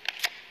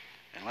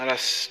 And let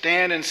us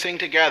stand and sing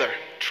together,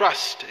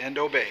 "Trust and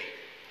Obey."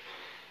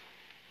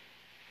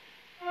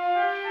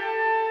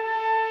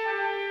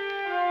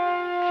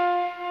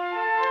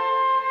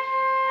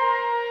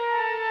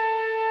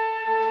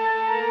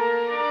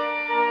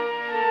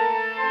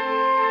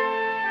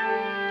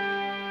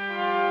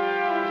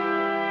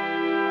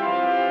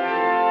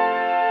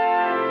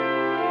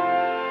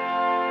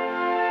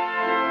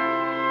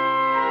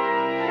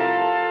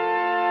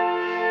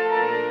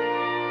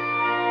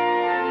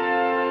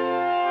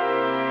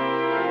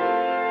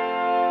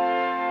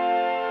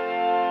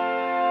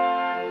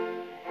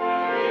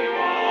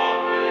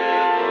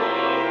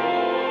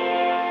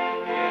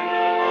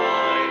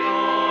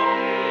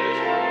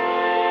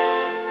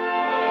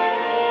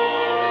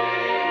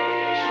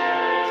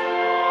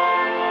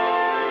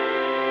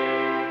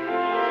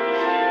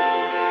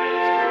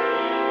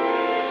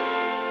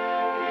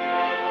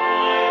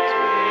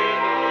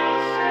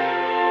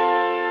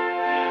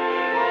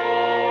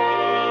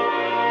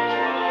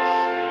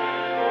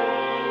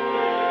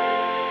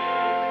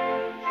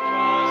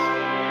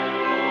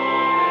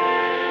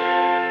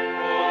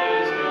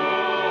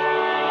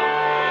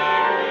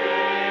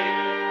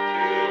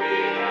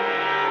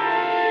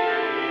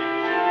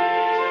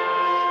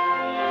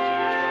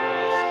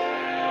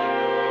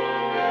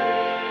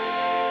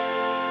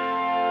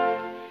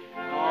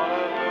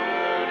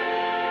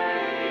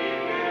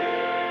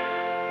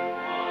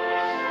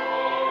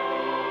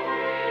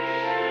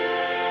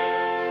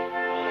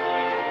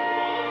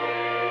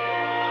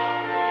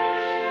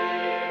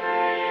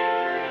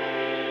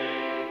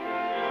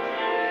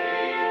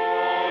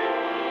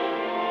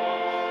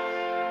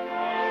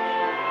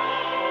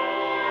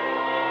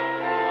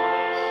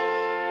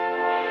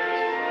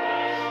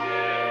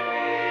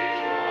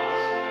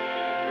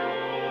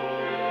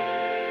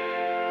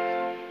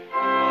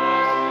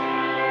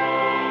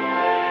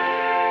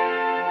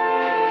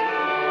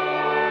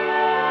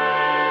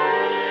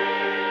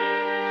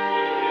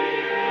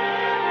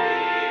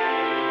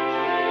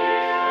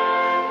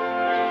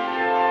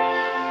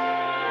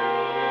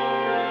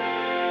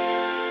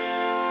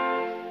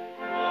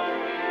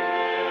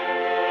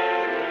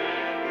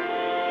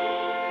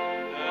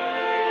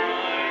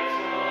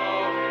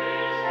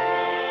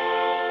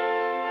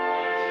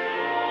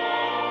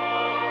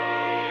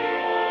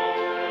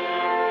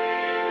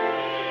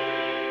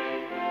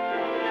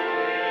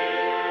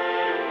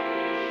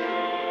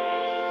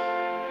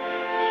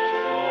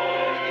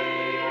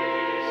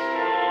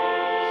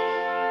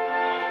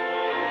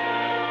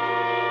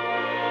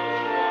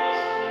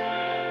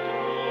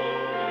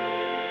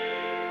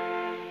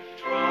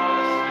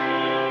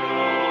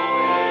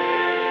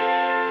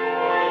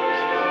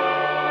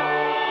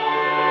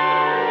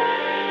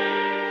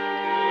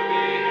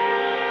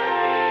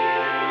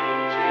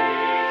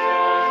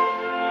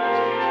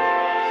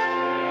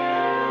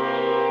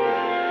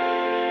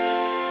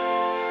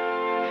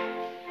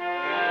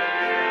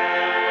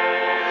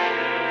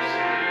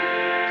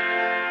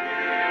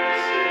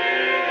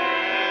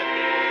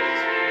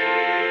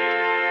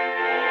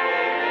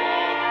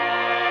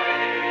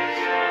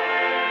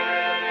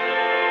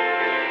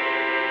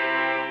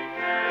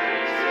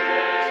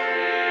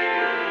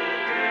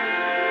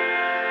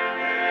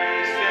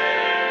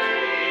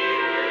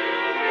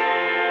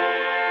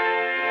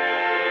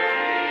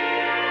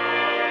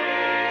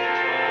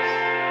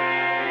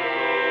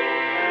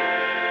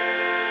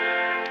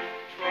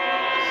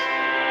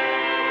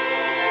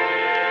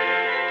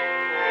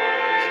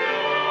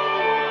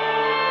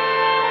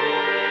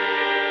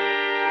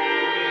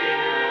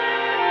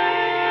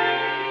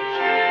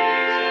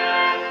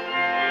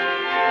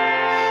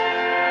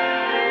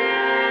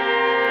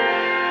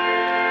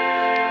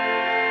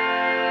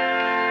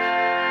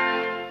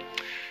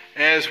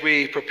 as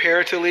we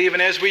prepare to leave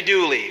and as we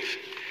do leave.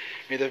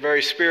 May the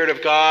very Spirit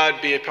of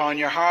God be upon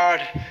your heart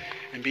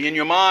and be in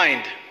your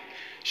mind.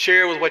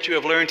 Share with what you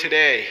have learned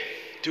today.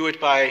 Do it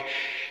by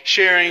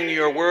sharing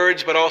your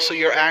words, but also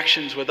your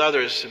actions with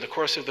others in the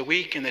course of the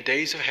week and the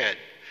days ahead.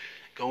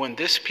 Go in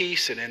this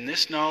peace and in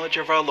this knowledge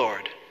of our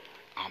Lord.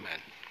 Amen.